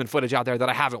Antoine Griezmann footage out there that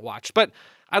I haven't watched, but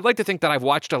I'd like to think that I've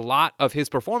watched a lot of his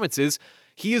performances.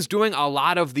 He is doing a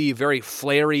lot of the very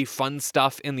flary, fun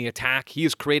stuff in the attack. He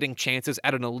is creating chances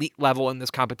at an elite level in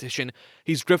this competition.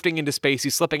 He's drifting into space.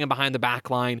 He's slipping in behind the back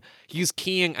line. He's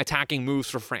keying attacking moves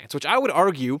for France, which I would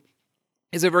argue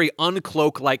is a very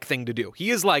uncloak-like thing to do. He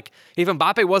is like, if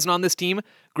Mbappe wasn't on this team,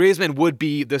 Griezmann would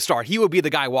be the star. He would be the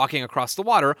guy walking across the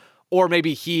water, or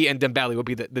maybe he and Dembele would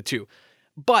be the two.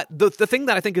 But the thing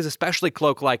that I think is especially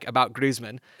cloak-like about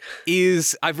Griezmann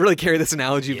is, I've really carried this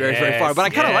analogy very, very far, but I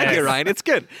kind of like it, Ryan. It's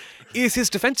good. Is his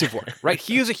defensive work, right?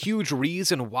 He is a huge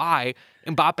reason why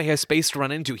Mbappe has space to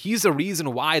run into. He's the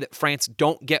reason why that France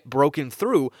don't get broken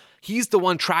through. He's the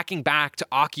one tracking back to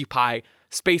occupy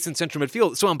space in central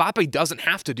midfield. So Mbappe doesn't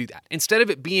have to do that. Instead of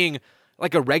it being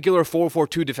like a regular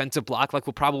 4-4-2 defensive block like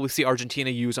we'll probably see Argentina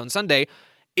use on Sunday,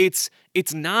 it's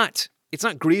not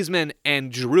Griezmann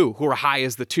and Giroud who are high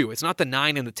as the two. It's not the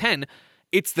 9 and the 10.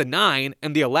 It's the 9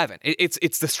 and the 11.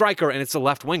 It's the striker and it's the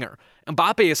left winger.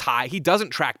 Mbappe is high. He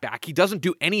doesn't track back. He doesn't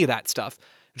do any of that stuff.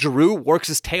 Giroud works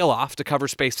his tail off to cover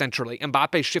space centrally.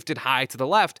 Mbappe shifted high to the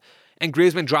left, and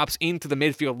Griezmann drops into the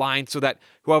midfield line so that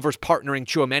whoever's partnering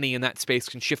Tchouaméni in that space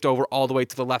can shift over all the way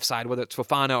to the left side, whether it's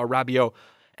Fofana or Rabiot.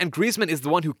 And Griezmann is the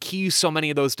one who keys so many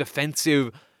of those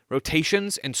defensive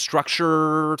rotations and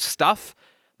structure stuff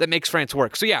that makes France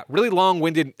work. So yeah, really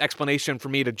long-winded explanation for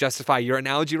me to justify your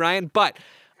analogy, Ryan, but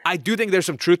I do think there's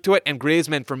some truth to it, and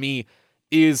Griezmann, for me,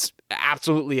 is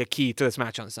absolutely a key to this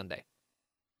match on Sunday.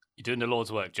 You're doing the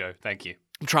Lord's work, Joe. Thank you.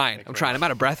 I'm trying. I'm out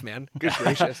of breath, man. Good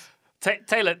gracious.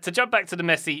 Taylor, to jump back to the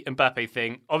Messi Mbappe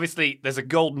thing, obviously there's a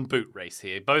golden boot race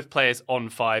here. Both players on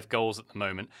 5 goals at the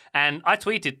moment. And I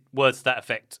tweeted words to that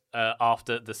effect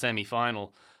after the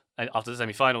semi-finals,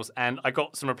 and I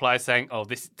got some replies saying, oh,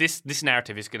 this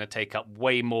narrative is going to take up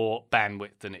way more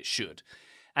bandwidth than it should.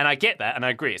 And I get that, and I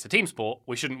agree. It's a team sport.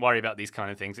 We shouldn't worry about these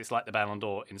kind of things. It's like the Ballon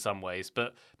d'Or in some ways,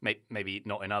 but maybe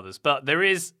not in others. But there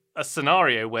is a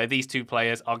scenario where these two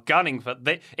players are gunning for...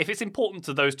 If it's important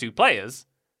to those two players,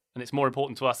 and it's more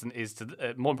important to us than it is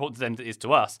to more important to them than it is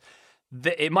to us,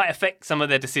 it might affect some of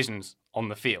their decisions on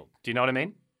the field. Do you know what I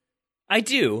mean? I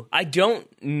do. I don't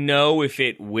know if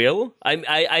it will.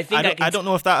 I think I don't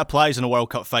know if that applies in a World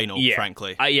Cup final,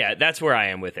 frankly. Yeah, that's where I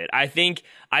am with it. I think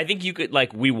you could,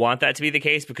 like, we want that to be the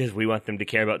case because we want them to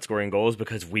care about scoring goals,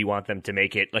 because we want them to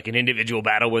make it like an individual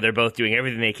battle where they're both doing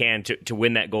everything they can to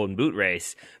win that golden boot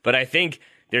race. But I think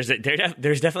there's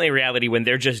definitely a reality when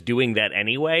they're just doing that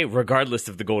anyway, regardless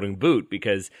of the golden boot,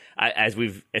 because as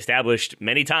we've established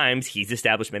many times, he's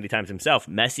established many times himself,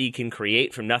 Messi can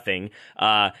create from nothing,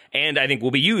 and I think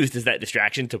will be used as that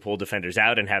distraction to pull defenders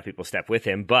out and have people step with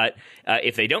him. But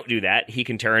if they don't do that, he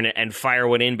can turn and fire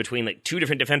one in between like 2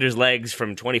 different defenders' legs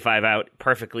from 25 out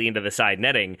perfectly into the side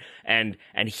netting, and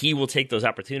he will take those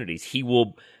opportunities. He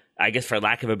will, I guess for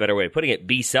lack of a better way of putting it,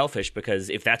 be selfish, because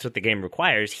if that's what the game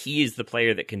requires, he is the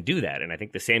player that can do that. And I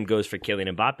think the same goes for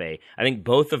Kylian Mbappe. I think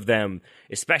both of them,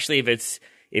 especially if it's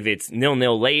it's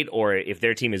 0-0 late or if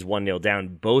their team is 1-0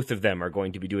 down, both of them are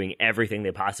going to be doing everything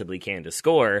they possibly can to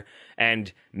score.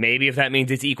 And maybe if that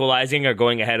means it's equalizing or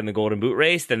going ahead in the Golden Boot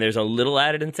race, then there's a little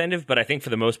added incentive. But I think for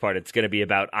the most part, it's going to be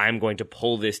about I'm going to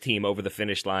pull this team over the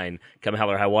finish line, come hell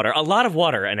or high water. A lot of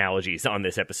water analogies on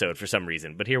this episode for some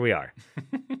reason, but here we are.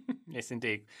 Yes,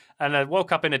 indeed. And a World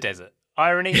Cup in a desert.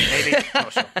 Irony? Maybe.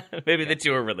 Not sure. Maybe the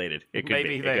two are related. It could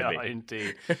Maybe be. they are,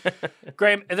 indeed.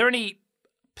 Graham, are there any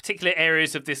particular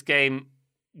areas of this game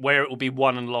where it will be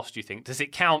won and lost, do you think? Does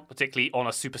it count particularly on a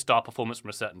superstar performance from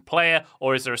a certain player,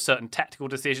 or is there a certain tactical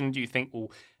decision do you think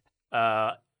will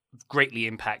greatly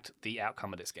impact the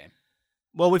outcome of this game?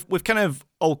 Well, we've kind of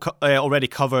already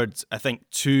covered, I think,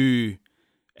 two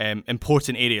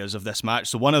important areas of this match.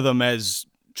 So one of them is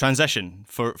transition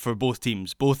for both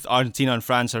teams. Both Argentina and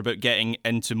France are about getting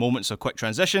into moments of quick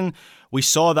transition. We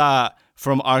saw that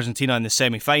from Argentina in the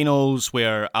semi-finals,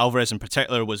 where Alvarez in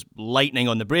particular was lightning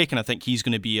on the break, and I think he's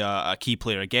going to be a key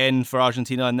player again for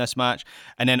Argentina in this match.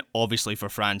 And then obviously for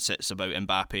France, it's about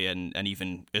Mbappe and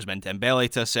even Ousmane Dembele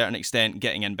to a certain extent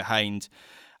getting in behind.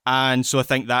 And so I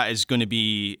think that is going to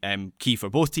be key for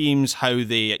both teams, how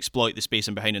they exploit the space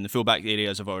in behind in the fullback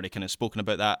areas. I've already kind of spoken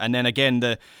about that. And then again,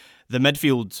 the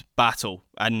midfield battle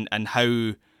and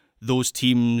how those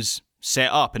teams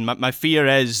set up. And my fear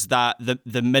is that the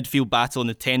midfield battle and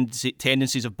the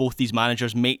tendencies of both these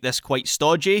managers make this quite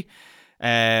stodgy.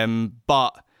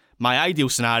 But my ideal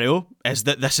scenario is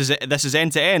that this is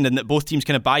end to end and that both teams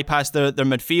kind of bypass their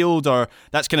midfield, or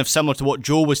that's kind of similar to what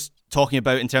Joe was talking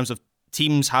about in terms of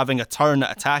teams having a turn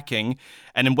at attacking,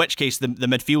 and in which case the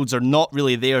midfields are not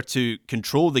really there to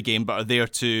control the game but are there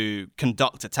to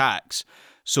conduct attacks.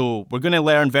 So we're going to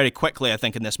learn very quickly, I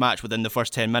think, in this match within the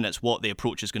first 10 minutes what the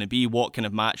approach is going to be, what kind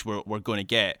of match we're going to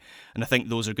get. And I think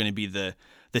those are going to be the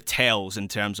tells in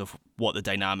terms of what the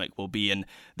dynamic will be. And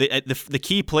the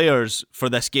key players for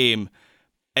this game,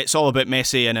 it's all about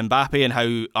Messi and Mbappe and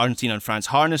how Argentina and France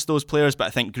harness those players. But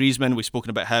I think Griezmann, we've spoken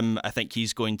about him, I think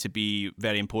he's going to be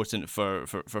very important for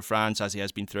France, as he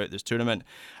has been throughout this tournament.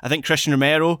 I think Christian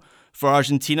Romero for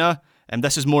Argentina, and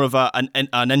this is more of an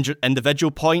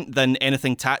individual point than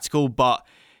anything tactical, but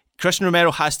Christian Romero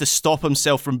has to stop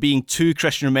himself from being too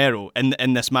Christian Romero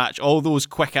in this match. All those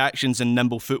quick actions and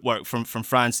nimble footwork from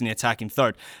France in the attacking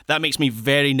third. That makes me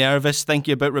very nervous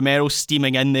thinking about Romero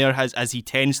steaming in there as he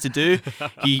tends to do.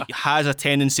 He has a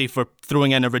tendency for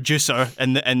throwing in a reducer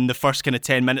in the first kind of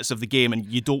 10 minutes of the game, and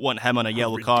you don't want him on a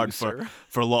yellow card for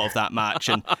a lot of that match.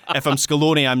 And if I'm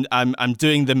Scaloni, I'm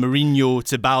doing the Mourinho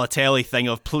to Balotelli thing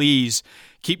of please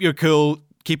keep your cool,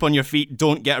 keep on your feet,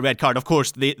 don't get a red card. Of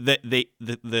course,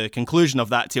 the conclusion of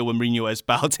that tale with Mourinho is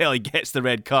Balotelli gets the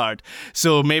red card.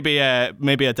 So maybe a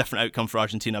different outcome for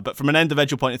Argentina. But from an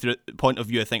individual point of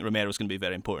view, I think Romero is going to be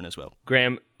very important as well.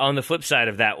 Graham, on the flip side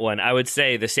of that one, I would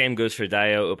say the same goes for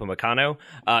Dayo Upamecano.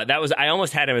 I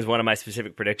almost had him as one of my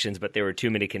specific predictions, but there were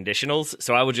too many conditionals.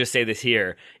 So I will just say this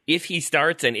here. If he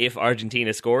starts and if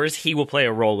Argentina scores, he will play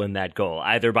a role in that goal,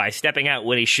 either by stepping out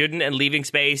when he shouldn't and leaving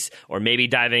space, or maybe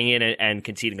diving in and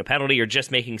conceding a penalty, or just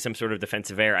making some sort of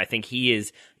defensive error. I think he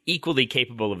is equally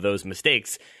capable of those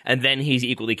mistakes, and then he's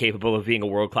equally capable of being a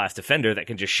world-class defender that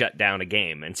can just shut down a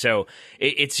game. And so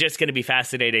it's just going to be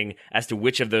fascinating as to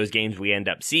which of those games we end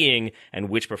up seeing and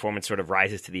which performance sort of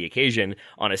rises to the occasion.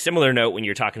 On a similar note, when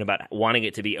you're talking about wanting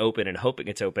it to be open and hoping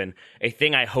it's open, a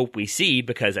thing I hope we see,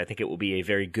 because I think it will be a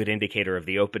very good indicator of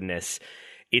the openness,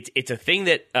 it's a thing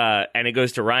that, and it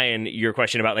goes to Ryan, your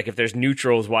question about like if there's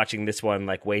neutrals watching this one,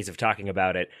 like ways of talking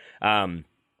about it.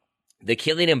 The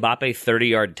Kylian Mbappe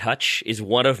 30-yard touch is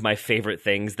one of my favorite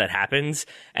things that happens,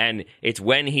 and it's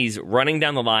when he's running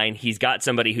down the line, he's got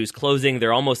somebody who's closing,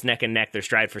 they're almost neck and neck, they're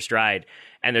stride for stride,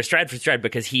 and they're stride for stride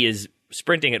because he is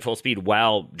sprinting at full speed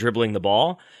while dribbling the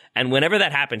ball. And whenever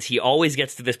that happens, he always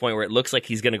gets to this point where it looks like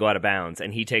he's going to go out of bounds,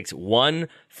 and he takes one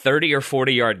 30 or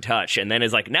 40-yard touch and then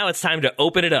is like, now it's time to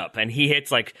open it up. And he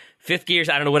hits like fifth gears,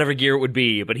 I don't know, whatever gear it would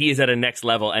be, but he is at a next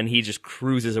level, and he just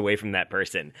cruises away from that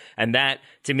person. And that,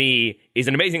 to me, is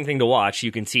an amazing thing to watch.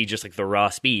 You can see just like the raw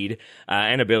speed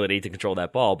and ability to control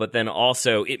that ball, but then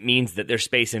also it means that there's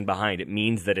space in behind. It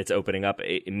means that it's opening up.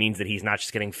 It means that he's not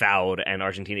just getting fouled, and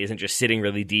Argentina isn't just sitting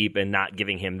really deep and not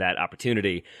giving him that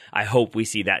opportunity. I hope we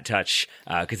see that touch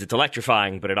because it's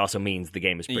electrifying, but it also means the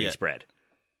game is pretty spread.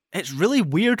 It's really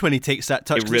weird when he takes that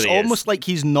touch. It really it's almost like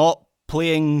he's not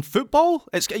playing football.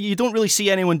 You don't really see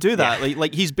anyone do that. Yeah.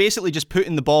 Like he's basically just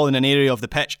putting the ball in an area of the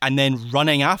pitch and then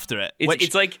running after it.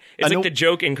 It's like the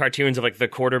joke in cartoons of like the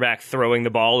quarterback throwing the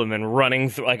ball and then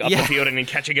running up the field and then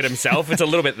catching it himself. It's a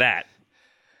little bit that.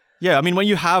 Yeah, I mean, when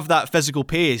you have that physical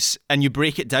pace and you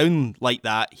break it down like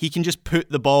that, he can just put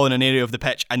the ball in an area of the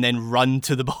pitch and then run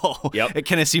to the ball. Yep. It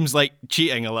kind of seems like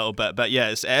cheating a little bit, but yeah,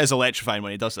 it is electrifying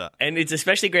when he does that. And it's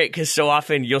especially great because so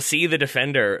often you'll see the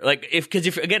defender, like,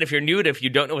 if you're new to, if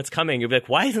you don't know what's coming, you'll be like,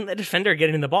 why isn't the defender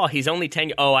getting the ball? He's only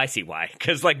 10. Oh, I see why.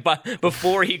 Because, like,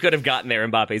 before he could have gotten there,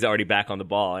 Mbappe's already back on the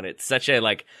ball. And it's such a,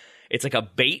 like, it's like a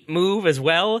bait move as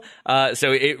well.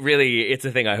 So it's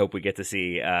a thing I hope we get to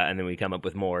see, and then we come up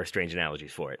with more strange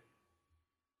analogies for it.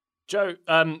 Joe,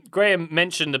 Graham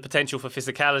mentioned the potential for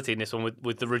physicality in this one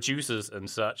with the reducers and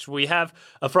such. We have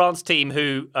a France team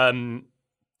who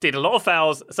did a lot of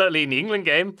fouls, certainly in the England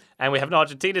game, and we have an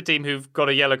Argentina team who've got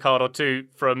a yellow card or two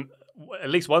from at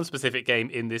least one specific game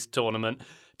in this tournament.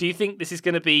 Do you think this is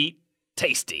going to be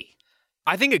tasty?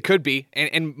 I think it could be,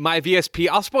 and my VSP,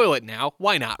 I'll spoil it now.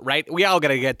 Why not, right? We all got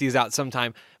to get these out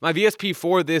sometime. My VSP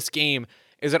for this game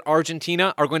is that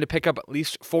Argentina are going to pick up at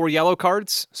least 4 yellow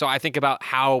cards. So I think about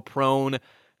how prone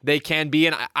they can be,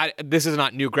 and this is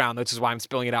not new ground. This is why I'm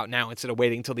spilling it out now instead of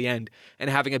waiting till the end and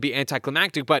having it be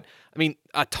anticlimactic. But, I mean,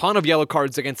 a ton of yellow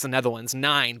cards against the Netherlands,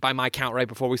 9 by my count right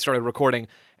before we started recording.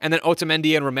 And then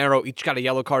Otamendi and Romero each got a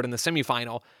yellow card in the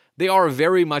semifinal. They are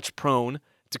very much prone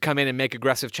to come in and make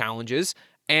aggressive challenges.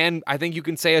 And I think you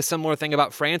can say a similar thing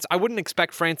about France. I wouldn't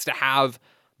expect France to have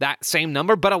that same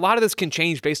number, but a lot of this can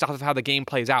change based off of how the game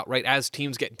plays out, right? As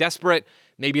teams get desperate,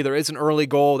 maybe there is an early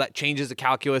goal that changes the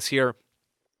calculus here.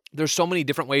 There's so many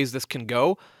different ways this can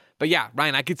go. But yeah,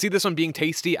 Ryan, I could see this one being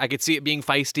tasty. I could see it being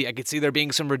feisty. I could see there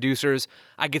being some reducers.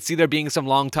 I could see there being some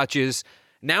long touches.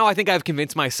 Now I think I've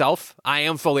convinced myself. I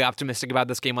am fully optimistic about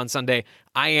this game on Sunday.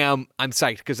 I'm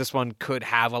psyched because this one could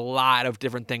have a lot of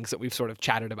different things that we've sort of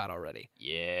chatted about already.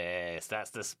 Yes,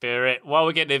 that's the spirit. While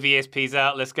we're getting the VSPs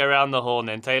out, let's go around the horn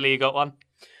then. Taylor, you got one?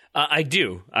 I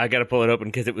do. I got to pull it open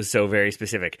because it was so very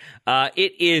specific.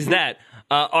 It is that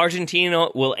Argentina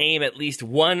will aim at least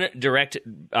one direct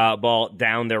ball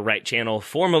down their right channel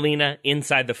for Molina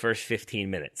inside the first 15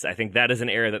 minutes. I think that is an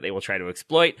area that they will try to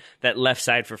exploit. That left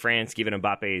side for France, given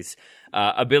Mbappe's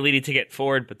ability to get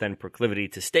forward, but then proclivity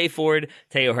to stay forward.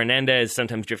 Theo Hernandez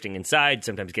sometimes drifting inside,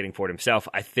 sometimes getting forward himself.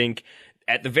 I think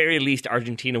at the very least,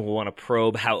 Argentina will want to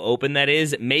probe how open that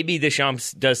is. Maybe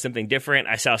Deschamps does something different.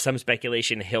 I saw some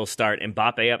speculation he'll start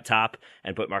Mbappe up top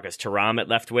and put Marcus Thuram at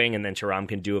left wing, and then Thuram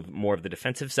can do more of the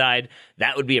defensive side.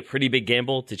 That would be a pretty big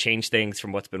gamble to change things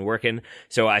from what's been working.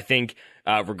 So I think,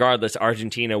 regardless,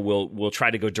 Argentina will try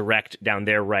to go direct down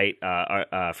their right,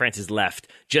 France's left,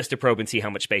 just to probe and see how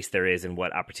much space there is and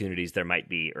what opportunities there might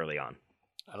be early on.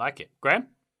 I like it. Graham?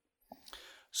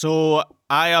 So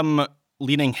I am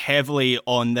leaning heavily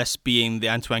on this being the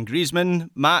Antoine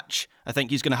Griezmann match. I think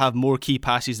he's going to have more key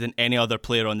passes than any other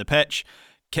player on the pitch.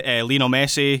 Lionel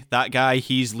Messi, that guy,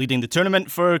 he's leading the tournament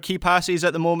for key passes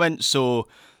at the moment, so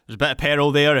there's a bit of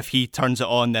peril there. If he turns it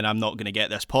on, then I'm not going to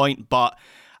get this point. But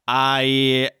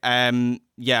this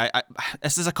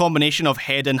is a combination of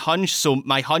head and hunch. So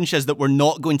my hunch is that we're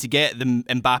not going to get the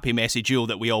Mbappe-Messi duel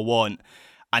that we all want.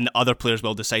 And other players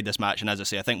will decide this match. And as I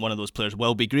say, I think one of those players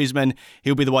will be Griezmann.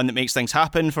 He'll be the one that makes things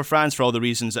happen for France for all the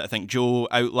reasons that I think Joe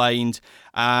outlined.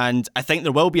 And I think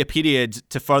there will be a period,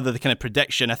 to further the kind of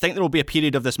prediction, I think there will be a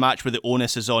period of this match where the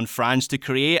onus is on France to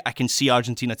create. I can see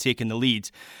Argentina taking the lead.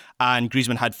 And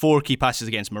Griezmann had 4 key passes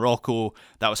against Morocco.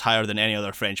 That was higher than any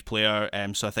other French player.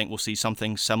 So I think we'll see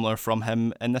something similar from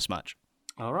him in this match.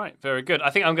 All right, very good. I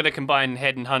think I'm going to combine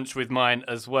head and hunch with mine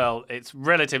as well. It's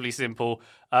relatively simple.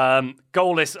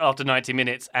 Goalless after 90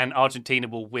 minutes, and Argentina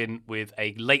will win with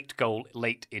a late goal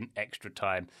late in extra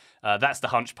time. That's the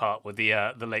hunch part with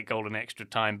the late goal in extra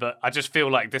time. But I just feel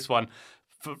like this one,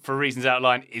 for reasons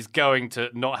outlined, is going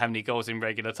to not have any goals in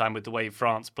regular time with the way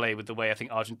France play, with the way I think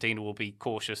Argentina will be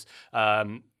cautious.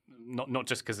 Not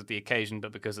just because of the occasion,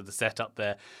 but because of the setup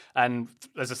there. And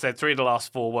as I said, 3 of the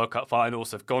last 4 World Cup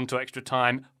finals have gone to extra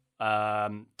time. 2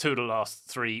 of the last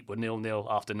 3 were 0-0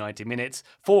 after 90 minutes.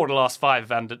 4 of the last 5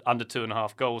 have under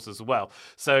 2.5 goals as well.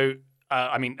 So,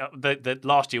 the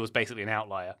last year was basically an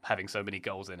outlier, having so many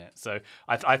goals in it. So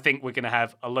I think we're going to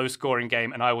have a low-scoring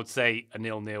game, and I would say a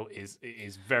 0-0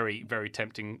 is very, very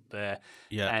tempting there.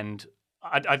 Yeah. And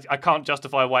I can't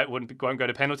justify why it won't go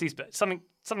to penalties, but something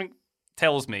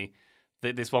tells me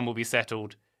that this one will be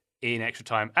settled in extra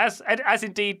time, as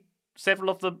indeed several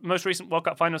of the most recent World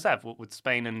Cup finals have, with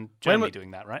Spain and Germany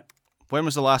doing that, right? When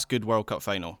was the last good World Cup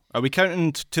final? Are we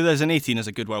counting 2018 as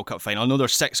a good World Cup final? I know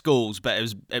there's 6 goals, but it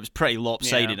was pretty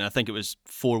lopsided, and I think it was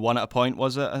 4-1 at a point,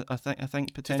 was it? I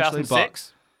think potentially.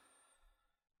 2006?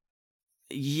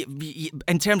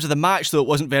 In terms of the match, though, it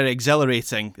wasn't very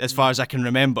exhilarating as far as I can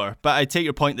remember. But I take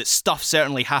your point that stuff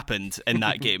certainly happened in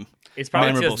that game. It's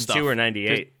probably memorable 2002 stuff. or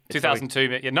 98.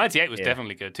 2002. Yeah, 98 was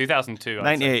definitely good. 2002. I'd say.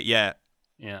 98, yeah.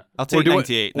 Yeah. I'll take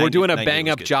 98. We're doing a 98 bang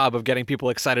was up good. job of getting people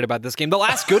excited about this game. The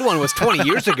last good one was 20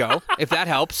 years ago, if that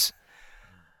helps.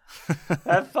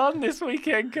 Have fun this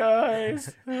weekend,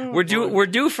 guys. We're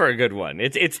due for a good one.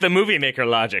 It's the movie maker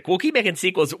logic. We'll keep making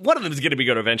sequels. One of them is going to be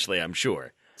good eventually, I'm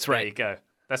sure. That's There you right. go.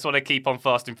 That's what I keep on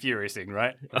Fast and Furiousing,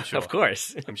 right? I'm sure. Of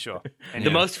course. I'm sure. The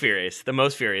Anyway. most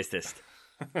furiousest.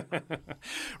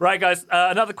 Right, guys,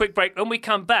 another quick break. When we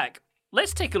come back,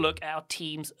 let's take a look at our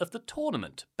teams of the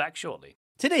tournament. Back shortly.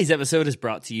 Today's episode is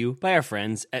brought to you by our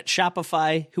friends at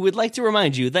Shopify, who would like to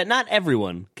remind you that not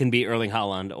everyone can be Erling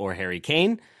Haaland or Harry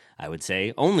Kane. I would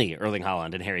say only Erling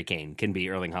Haaland and Harry Kane can be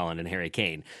Erling Haaland and Harry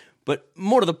Kane. But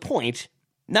more to the point,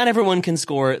 not everyone can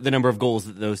score the number of goals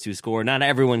that those two score. Not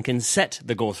everyone can set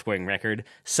the goal-scoring record.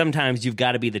 Sometimes you've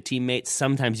got to be the teammate.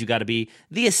 Sometimes you've got to be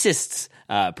the assists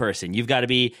person. You've got to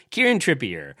be Kieran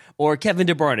Trippier or Kevin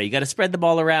De Bruyne. You got to spread the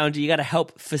ball around. You got to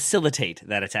help facilitate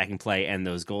that attacking play and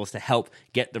those goals to help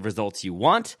get the results you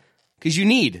want. Because you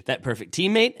need that perfect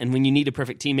teammate. And when you need a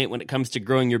perfect teammate when it comes to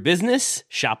growing your business,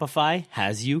 Shopify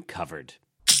has you covered.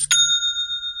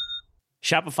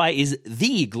 Shopify is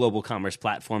the global commerce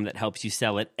platform that helps you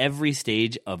sell at every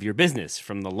stage of your business,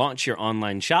 from the launch your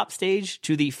online shop stage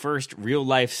to the first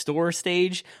real-life store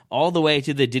stage, all the way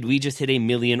to the did we just hit a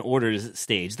million orders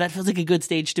stage. That feels like a good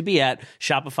stage to be at.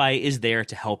 Shopify is there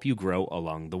to help you grow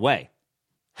along the way.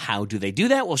 How do they do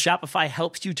that? Well, Shopify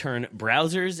helps you turn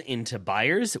browsers into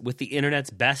buyers with the internet's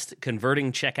best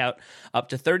converting checkout, up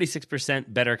to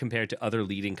 36% better compared to other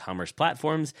leading commerce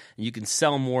platforms. You can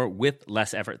sell more with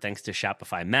less effort thanks to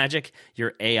Shopify Magic,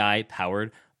 your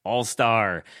AI-powered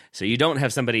all-star. So you don't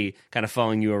have somebody kind of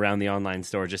following you around the online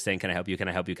store just saying, can I help you, can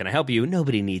I help you, can I help you?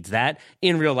 Nobody needs that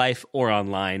in real life or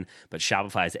online, but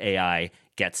Shopify's AI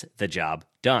gets the job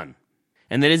done.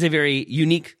 And that is a very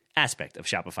unique aspect of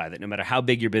Shopify, that no matter how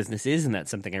big your business is, and that's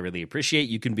something I really appreciate,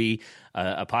 you can be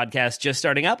a podcast just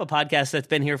starting up, a podcast that's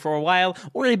been here for a while,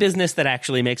 or a business that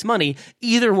actually makes money.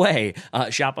 Either way,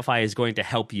 Shopify is going to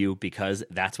help you because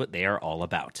that's what they are all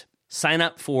about. Sign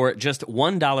up for just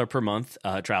 $1 per month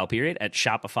trial period at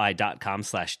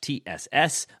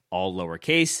shopify.com/TSS, all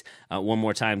lowercase. One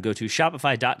more time, go to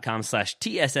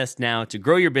shopify.com/TSS now to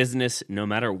grow your business no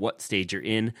matter what stage you're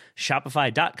in.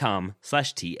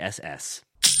 Shopify.com/TSS.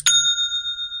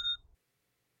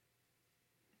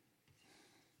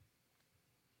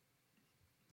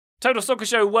 Total Soccer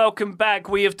Show, welcome back.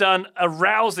 We have done a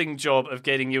rousing job of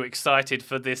getting you excited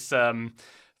for this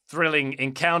thrilling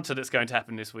encounter that's going to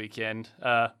happen this weekend.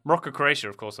 Morocco-Croatia,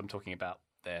 of course, I'm talking about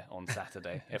there on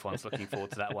Saturday. Everyone's looking forward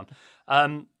to that one.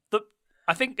 I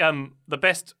think the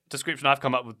best description I've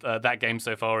come up with that game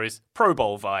so far is Pro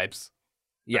Bowl vibes.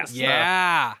 Yes.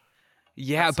 Yeah.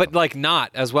 Yeah, but like not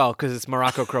as well because it's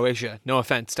Morocco, Croatia. No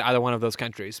offense to either one of those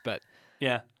countries, but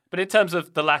Yeah. But in terms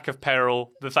of the lack of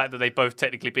peril, the fact that they've both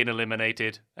technically been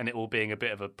eliminated, and it all being a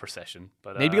bit of a procession.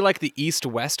 But maybe like the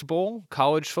East-West Bowl,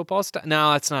 college football stuff.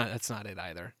 No, that's not it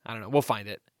either. I don't know. We'll find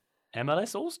it.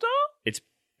 MLS All-Star? It's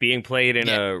being played in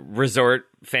a resort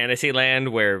fantasy land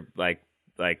where like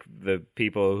the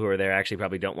people who are there actually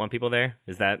probably don't want people there.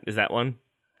 Is that one?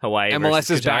 Hawaii MLS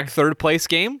versus is back, Qatar? third place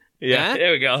game. Yeah, Eh?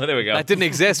 there we go. That didn't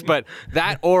exist, but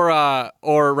that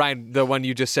or Ryan, the one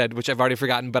you just said, which I've already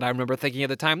forgotten, but I remember thinking at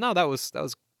the time, no, that was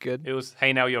good. It was,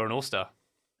 hey, now you're an All-Star.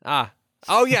 Oh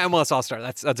yeah, MLS All Star.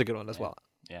 That's a good one as well.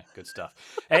 Yeah, good stuff.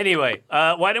 Anyway,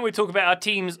 why don't we talk about our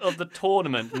teams of the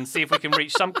tournament and see if we can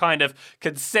reach some kind of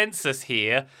consensus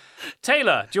here.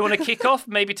 Taylor, do you want to kick off?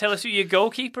 Maybe tell us who your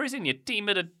goalkeeper is in your team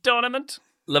of the tournament?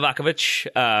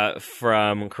 Livakovic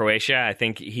from Croatia. I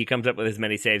think he comes up with as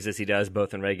many saves as he does,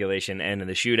 both in regulation and in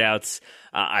the shootouts.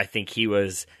 I think he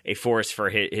was a force for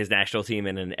his national team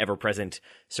and an ever-present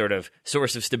sort of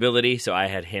source of stability, so I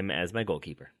had him as my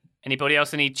goalkeeper. Anybody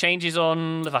else any changes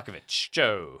on Livakovic?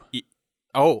 Joe?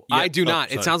 I do not.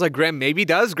 sorry. It sounds like Graham maybe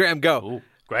does. Graham, go. Ooh,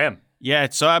 Graham. Yeah,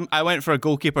 so I went for a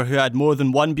goalkeeper who had more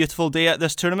than one beautiful day at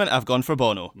this tournament. I've gone for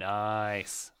Bono.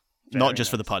 Nice. Not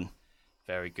just for the pun.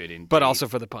 Very good indeed. But also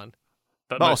for the pun.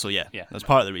 But also, yeah, that's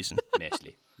part of the reason.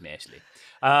 Mostly.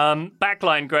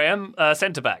 Backline, Graham.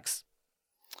 Centre-backs.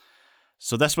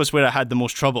 So this was where I had the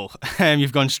most trouble.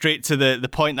 You've gone straight to the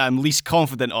point that I'm least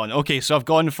confident on. Okay, so I've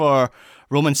gone for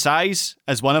Roman Saiz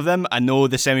as one of them. I know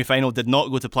the semi-final did not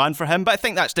go to plan for him, but I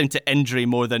think that's down to injury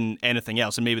more than anything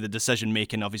else, and maybe the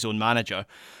decision-making of his own manager.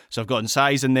 So I've gotten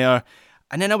Saiz in there.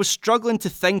 And then I was struggling to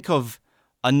think of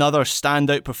another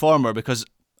standout performer because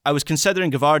I was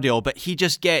considering Gvardiol, but he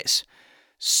just gets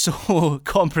so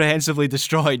comprehensively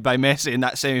destroyed by Messi in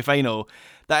that semi-final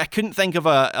that I couldn't think of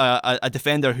a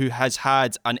defender who has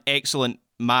had an excellent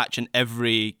match in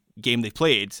every game they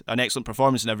played, an excellent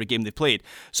performance in every game they played.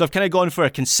 So I've kind of gone for a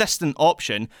consistent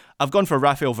option. I've gone for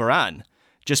Raphael Varane,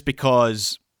 just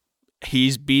because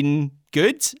he's been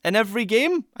good in every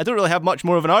game. I don't really have much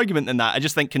more of an argument than that. I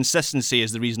just think consistency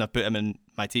is the reason I've put him in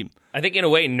my team. I think in a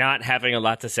way, not having a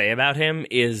lot to say about him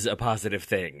is a positive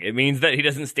thing. It means that he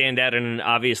doesn't stand out in an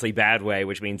obviously bad way,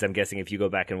 which means I'm guessing if you go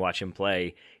back and watch him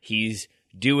play, he's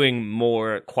doing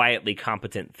more quietly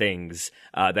competent things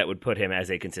that would put him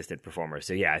as a consistent performer.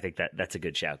 So yeah, I think that's a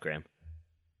good shout, Graham.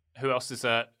 Who else is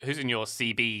who's in your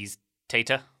CBs,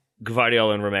 Tater?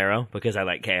 Gvardiol and Romero, because I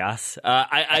like chaos.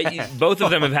 I both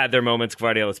of them have had their moments,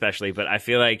 Gvardiol especially, but I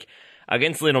feel like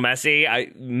against Lionel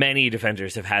Messi, many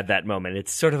defenders have had that moment.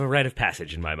 It's sort of a rite of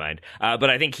passage in my mind.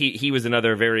 But I think he was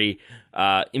another very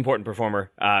important performer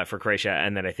for Croatia,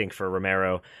 and then I think for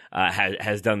Romero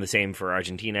has done the same for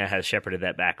Argentina, has shepherded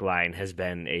that back line, has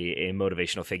been a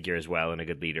motivational figure as well, and a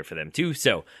good leader for them too.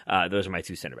 So those are my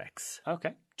two center backs.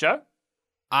 Okay. Joe?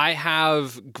 I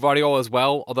have Gvardiol as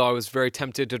well, although I was very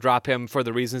tempted to drop him for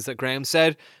the reasons that Graham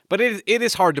said. But it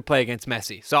is hard to play against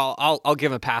Messi, so I'll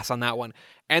give him a pass on that one.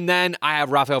 And then I have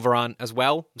Raphael Varane as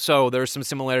well, so there's some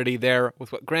similarity there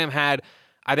with what Graham had.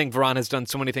 I think Varane has done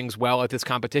so many things well at this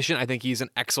competition. I think he's an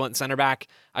excellent center back.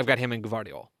 I've got him in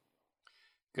Gvardiol.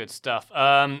 Good stuff.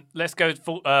 Let's go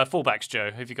fullbacks,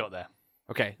 Joe. Who have you got there?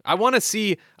 Okay, I want to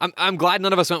see. I'm glad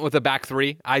none of us went with a back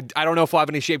three. I don't know if we'll have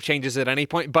any shape changes at any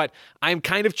point, but I'm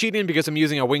kind of cheating because I'm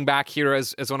using a wing back here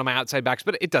as one of my outside backs,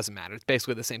 but it doesn't matter. It's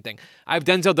basically the same thing. I have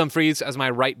Denzel Dumfries as my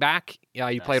right back. Yeah,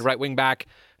 he played right wing back,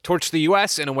 torched the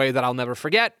U.S. in a way that I'll never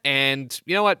forget, and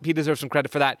you know what? He deserves some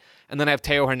credit for that. And then I have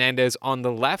Teo Hernandez on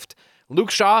the left. Luke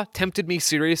Shaw tempted me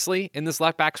seriously in this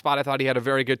left back spot. I thought he had a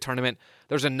very good tournament.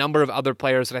 There's a number of other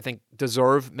players that I think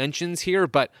deserve mentions here,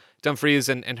 but Dumfries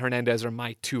and Hernandez are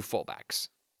my two fullbacks.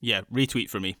 Yeah, retweet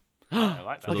for me. I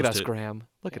like that. Look at us, Graham.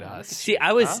 Look at us. See,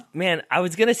 I was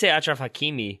going to say Achraf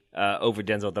Hakimi over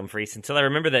Denzel Dumfries until I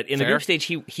remember that in the group stage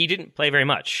he didn't play very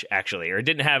much, actually, or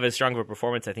didn't have as strong of a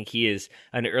performance. I think he is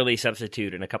an early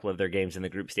substitute in a couple of their games in the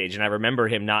group stage, and I remember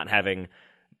him not having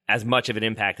as much of an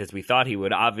impact as we thought he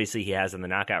would. Obviously, he has in the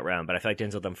knockout round, but I feel like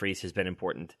Denzel Dumfries has been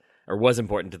important, or was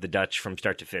important to the Dutch from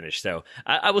start to finish. So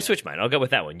I will switch mine. I'll go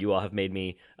with that one. You all have made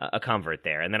me a convert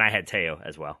there. And then I had Teo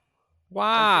as well.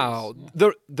 Wow.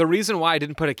 The reason why I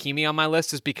didn't put Hakimi on my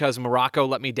list is because Morocco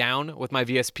let me down with my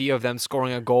VSP of them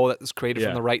scoring a goal that was created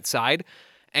from the right side.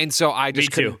 And so I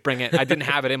just couldn't bring it. I didn't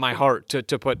have it in my heart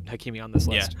to put Hakimi on this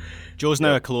list. Yeah. Joe's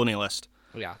now a colonialist.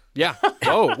 Yeah.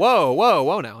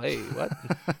 Whoa now. Hey, what?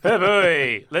 Hey,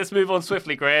 boy. Let's move on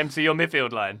swiftly, Graham, to your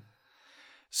midfield line.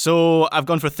 So I've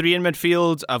gone for three in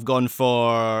midfield. I've gone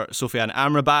for Sofiane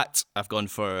Amrabat. I've gone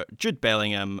for Jude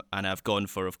Bellingham. And I've gone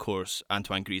for, of course,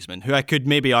 Antoine Griezmann, who I could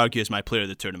maybe argue is my player of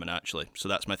the tournament, actually. So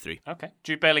that's my three. Okay.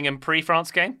 Jude Bellingham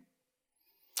pre-France game?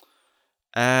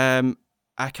 I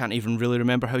can't even really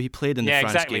remember how he played in the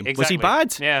France game. Was he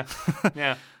bad?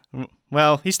 Yeah.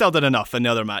 Well, he still did enough in the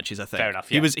other matches, I think. Fair enough,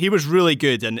 yeah. He was really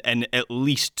good in at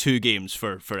least two games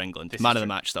for England. Man of the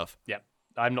match stuff. Yeah.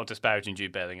 I'm not disparaging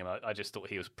Jude Bellingham. I just thought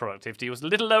he was productivity was a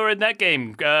little lower in that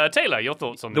game. Taylor, your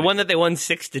thoughts on the one that they won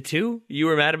 6-2? You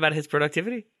were mad about his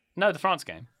productivity? No, the France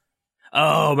game.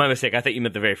 Oh, my mistake. I thought you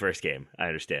meant the very first game. I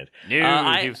understand.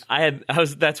 No,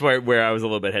 that's where I was a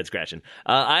little bit head scratching.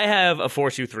 I have a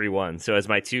 4-2-3-1. So as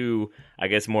my two, I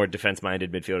guess, more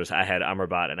defense-minded midfielders, I had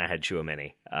Amrabat and I had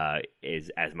Tchouaméni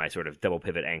as my sort of double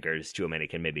pivot anchors. Tchouaméni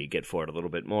can maybe get forward a little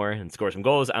bit more and score some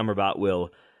goals. Amrabat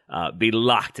will be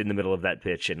locked in the middle of that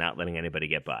pitch and not letting anybody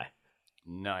get by.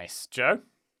 Nice. Joe?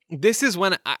 This is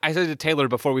when I said to Taylor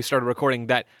before we started recording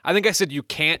that I think I said you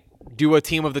can't do a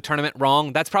team of the tournament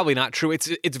wrong. That's probably not true.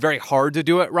 It's very hard to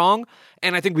do it wrong.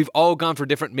 And I think we've all gone for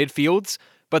different midfields,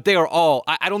 but they are all,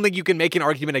 I don't think you can make an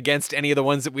argument against any of the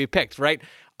ones that we've picked, right?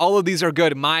 All of these are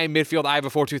good. My midfield, I have a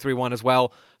 4-2-3-1 as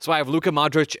well. So I have Luka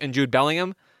Modric and Jude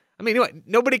Bellingham. I mean,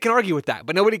 nobody can argue with that,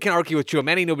 but nobody can argue with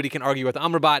Tchouaméni. Nobody can argue with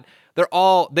Amrabat.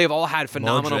 They've all had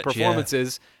phenomenal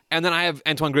performances. Yeah. And then I have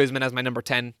Antoine Griezmann as my number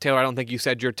 10. Taylor, I don't think you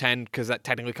said your 10 because that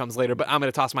technically comes later, but I'm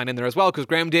going to toss mine in there as well because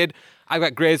Graham did. I've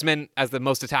got Griezmann as the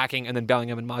most attacking and then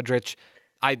Bellingham and Modric.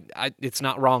 It's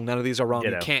not wrong. None of these are wrong.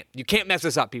 You can't mess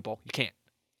this up, people. You can't.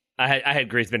 I had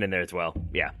Griezmann in there as well.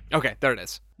 Yeah. Okay, there it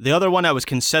is. The other one I was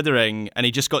considering, and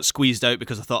he just got squeezed out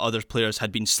because I thought other players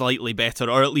had been slightly better,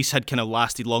 or at least had kind of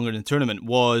lasted longer in the tournament,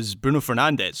 was Bruno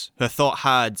Fernandes, who I thought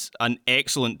had an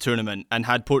excellent tournament, and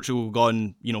had Portugal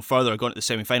gone, further, gone to the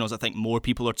semi-finals, I think more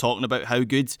people are talking about how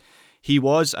good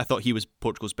I thought he was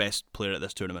Portugal's best player at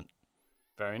this tournament.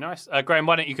 Very nice. Graham,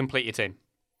 why don't you complete your team?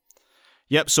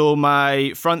 Yep, so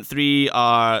my front three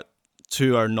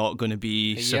two are not going to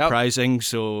be surprising,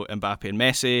 so Mbappe and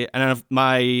Messi. And then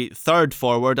my third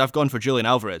forward, I've gone for Julian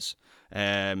Alvarez.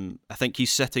 I think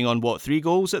he's sitting on, 3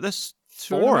 goals at this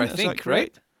Four, I tournament? think,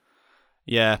 right?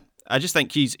 Yeah. I just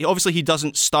think he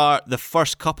doesn't start the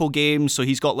first couple games, so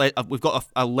we've got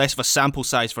a less of a sample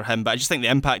size for him, but I just think the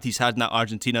impact he's had in that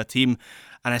Argentina team,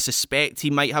 and I suspect he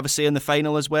might have a say in the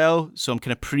final as well, so I'm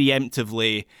kind of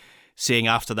preemptively saying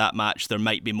after that match there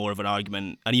might be more of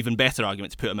an even better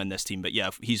argument to put him in this team. But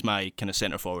yeah, he's my kind of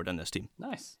centre forward in this team.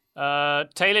 Nice.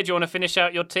 Taylor, do you want to finish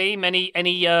out your team? Any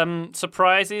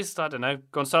surprises? I don't know,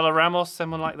 Gonzalo Ramos,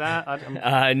 someone like that.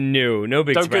 No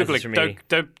big don't surprises Google it.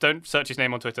 for me. Don't search his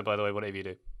name on Twitter. By the way, whatever you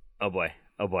do. Oh boy.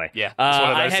 Yeah, it's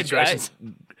one of those situations.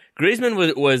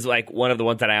 Griezmann was like one of the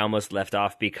ones that I almost left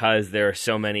off because there are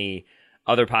so many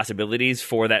other possibilities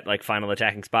for that like final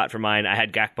attacking spot for mine. I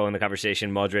had Gakpo in the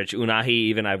conversation, Modric, Unahi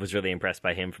even. I was really impressed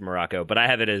by him from Morocco. But I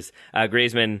have it as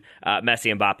Griezmann,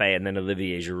 Messi, Mbappe, and then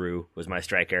Olivier Giroud was my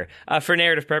striker. For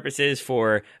narrative purposes,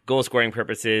 for goal-scoring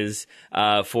purposes,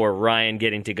 for Ryan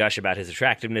getting to gush about his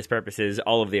attractiveness purposes,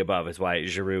 all of the above is why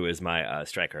Giroud is my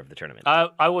striker of the tournament.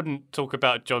 I wouldn't talk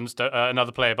about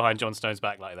another player behind John Stones'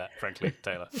 back like that, frankly,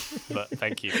 Taylor. But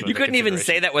thank you for You couldn't even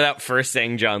say that without first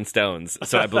saying John Stones,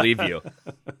 so I believe you.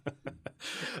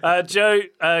 Joe,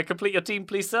 complete your team,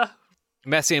 please, sir.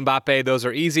 Messi and Mbappe, those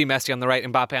are easy. Messi on the right,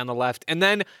 Mbappe on the left. And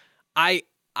then I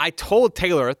told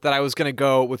Taylor that I was going to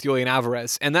go with Julian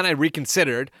Alvarez, and then I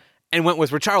reconsidered and went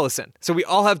with Richarlison. So we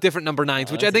all have different number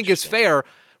 9s, which I think is fair.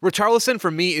 Richarlison,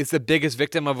 for me, is the biggest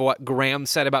victim of what Graham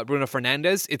said about Bruno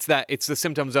Fernandes. It's the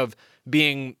symptoms of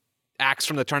being axed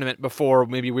from the tournament before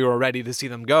maybe we were ready to see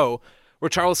them go.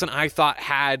 Richarlison, I thought,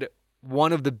 had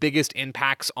one of the biggest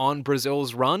impacts on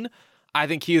Brazil's run. I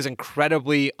think he is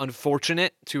incredibly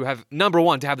unfortunate to have, number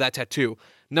one, to have that tattoo.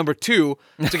 Number two,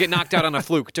 to get knocked out on a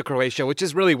fluke to Croatia, which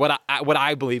is really what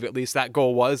I believe, at least, that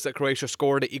goal was, that Croatia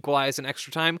scored to equalize in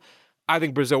extra time. I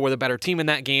think Brazil were the better team in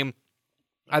that game.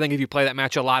 I think if you play that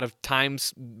match a lot of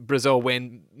times, Brazil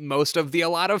win most of the a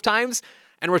lot of times.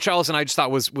 And Richarlison, I just thought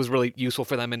was really useful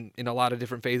for them in a lot of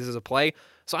different phases of play.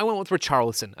 So I went with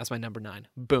Richarlison as my number 9.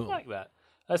 Boom. I like that.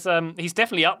 He's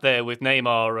definitely up there with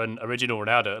Neymar and original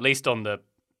Ronaldo, at least on the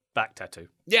back tattoo.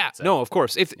 Yeah, no, of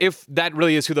course. If that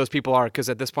really is who those people are, because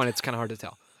at this point it's kind of hard to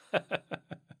tell.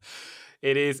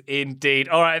 It is indeed.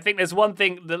 All right, I think there's one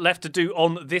thing left to do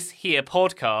on this here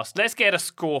podcast. Let's get a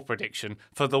score prediction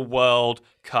for the World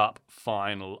Cup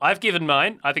final. I've given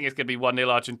mine. I think it's going to be 1-0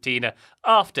 Argentina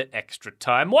after extra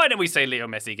time. Why don't we say Leo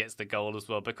Messi gets the goal as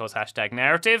well, because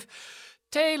 #narrative.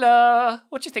 Taylor,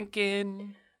 what you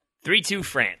thinking? 3-2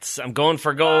 France. I'm going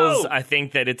for goals. I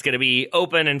think that it's going to be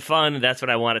open and fun. That's what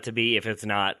I want it to be. If it's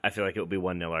not, I feel like it will be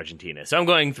 1-0 Argentina. So I'm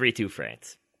going 3-2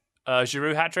 France.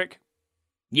 Giroud hat-trick?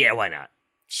 Yeah, why not?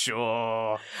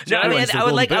 Sure. No, I mean, I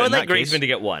would like Griezmann Griezmann to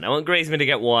get one. I want Griezmann to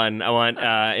get one. I want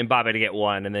Mbappe to get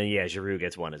one. And then, Giroud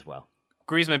gets one as well.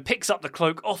 Griezmann picks up the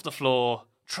cloak off the floor,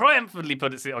 triumphantly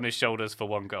puts it on his shoulders for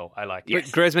 1 goal. I like it.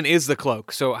 Yes. Griezmann is the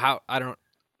cloak, so how... I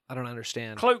don't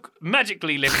understand. Cloak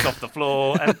magically lifts off the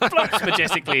floor and floats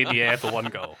majestically in the air for 1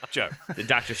 goal. Joe. The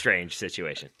Doctor Strange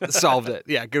situation. Solved it.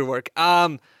 Yeah, good work.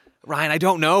 Ryan, I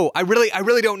don't know. I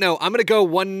really don't know. I'm going to go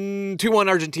 2-1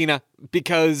 Argentina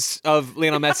because of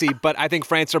Lionel Messi, but I think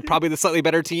France are probably the slightly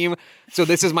better team. So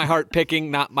this is my heart picking,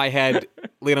 not my head.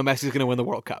 Lionel Messi is going to win the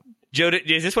World Cup. Joe,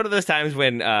 is this one of those times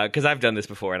when, because I've done this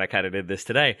before and I kind of did this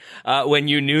today, when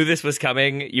you knew this was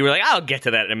coming, you were like, I'll get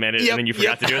to that in a minute, and then you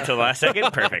forgot to do it till the last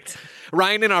second? Perfect.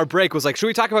 Ryan in our break was like, should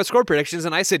we talk about score predictions?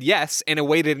 And I said yes, and it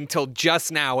waited until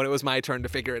just now when it was my turn to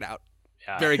figure it out.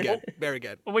 Yeah. Very good. Very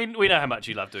good. We know how much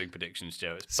you love doing predictions,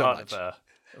 Joe. It's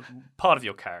part of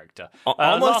your character.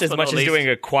 Almost as much as doing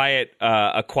a quiet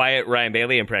Ryan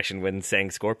Bailey impression when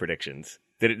saying score predictions.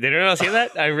 Did anyone else hear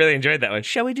that? I really enjoyed that one.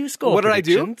 Shall we do score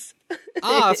predictions? What did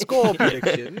I do? Score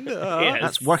prediction. Yes.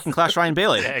 That's working class Ryan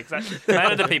Bailey. Yeah, exactly.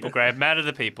 Man of the people, Graham. Man of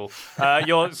the people.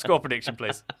 Your score prediction,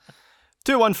 please.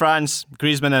 2-1 France,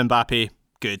 Griezmann and Mbappe.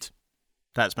 Good.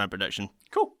 That's my prediction.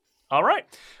 Cool. All right.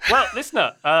 Well,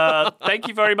 listener, thank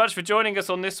you very much for joining us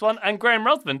on this one. And Graham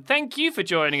Ruthven, thank you for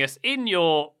joining us in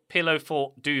your pillow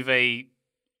fort duvet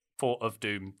fort of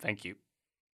doom. Thank you.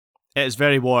 It is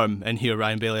very warm in here,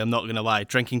 Ryan Bailey, I'm not going to lie.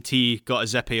 Drinking tea, got a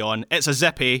zippy on. It's a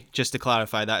zippy, just to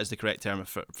clarify, that is the correct term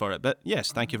for it. But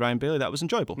yes, thank you, Ryan Bailey, that was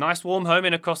enjoyable. Nice warm home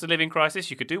in a cost of living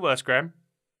crisis. You could do worse, Graham.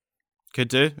 Could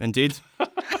do, indeed.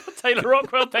 Taylor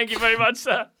Rockwell, thank you very much,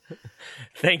 sir.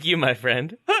 Thank you, my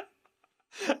friend.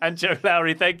 And Joe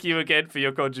Lowry, thank you again for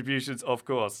your contributions, of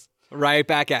course. Right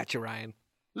back at you, Ryan.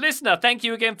 Listener, thank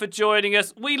you again for joining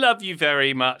us. We love you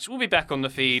very much. We'll be back on the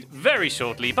feed very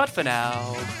shortly, but for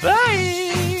now,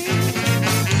 bye!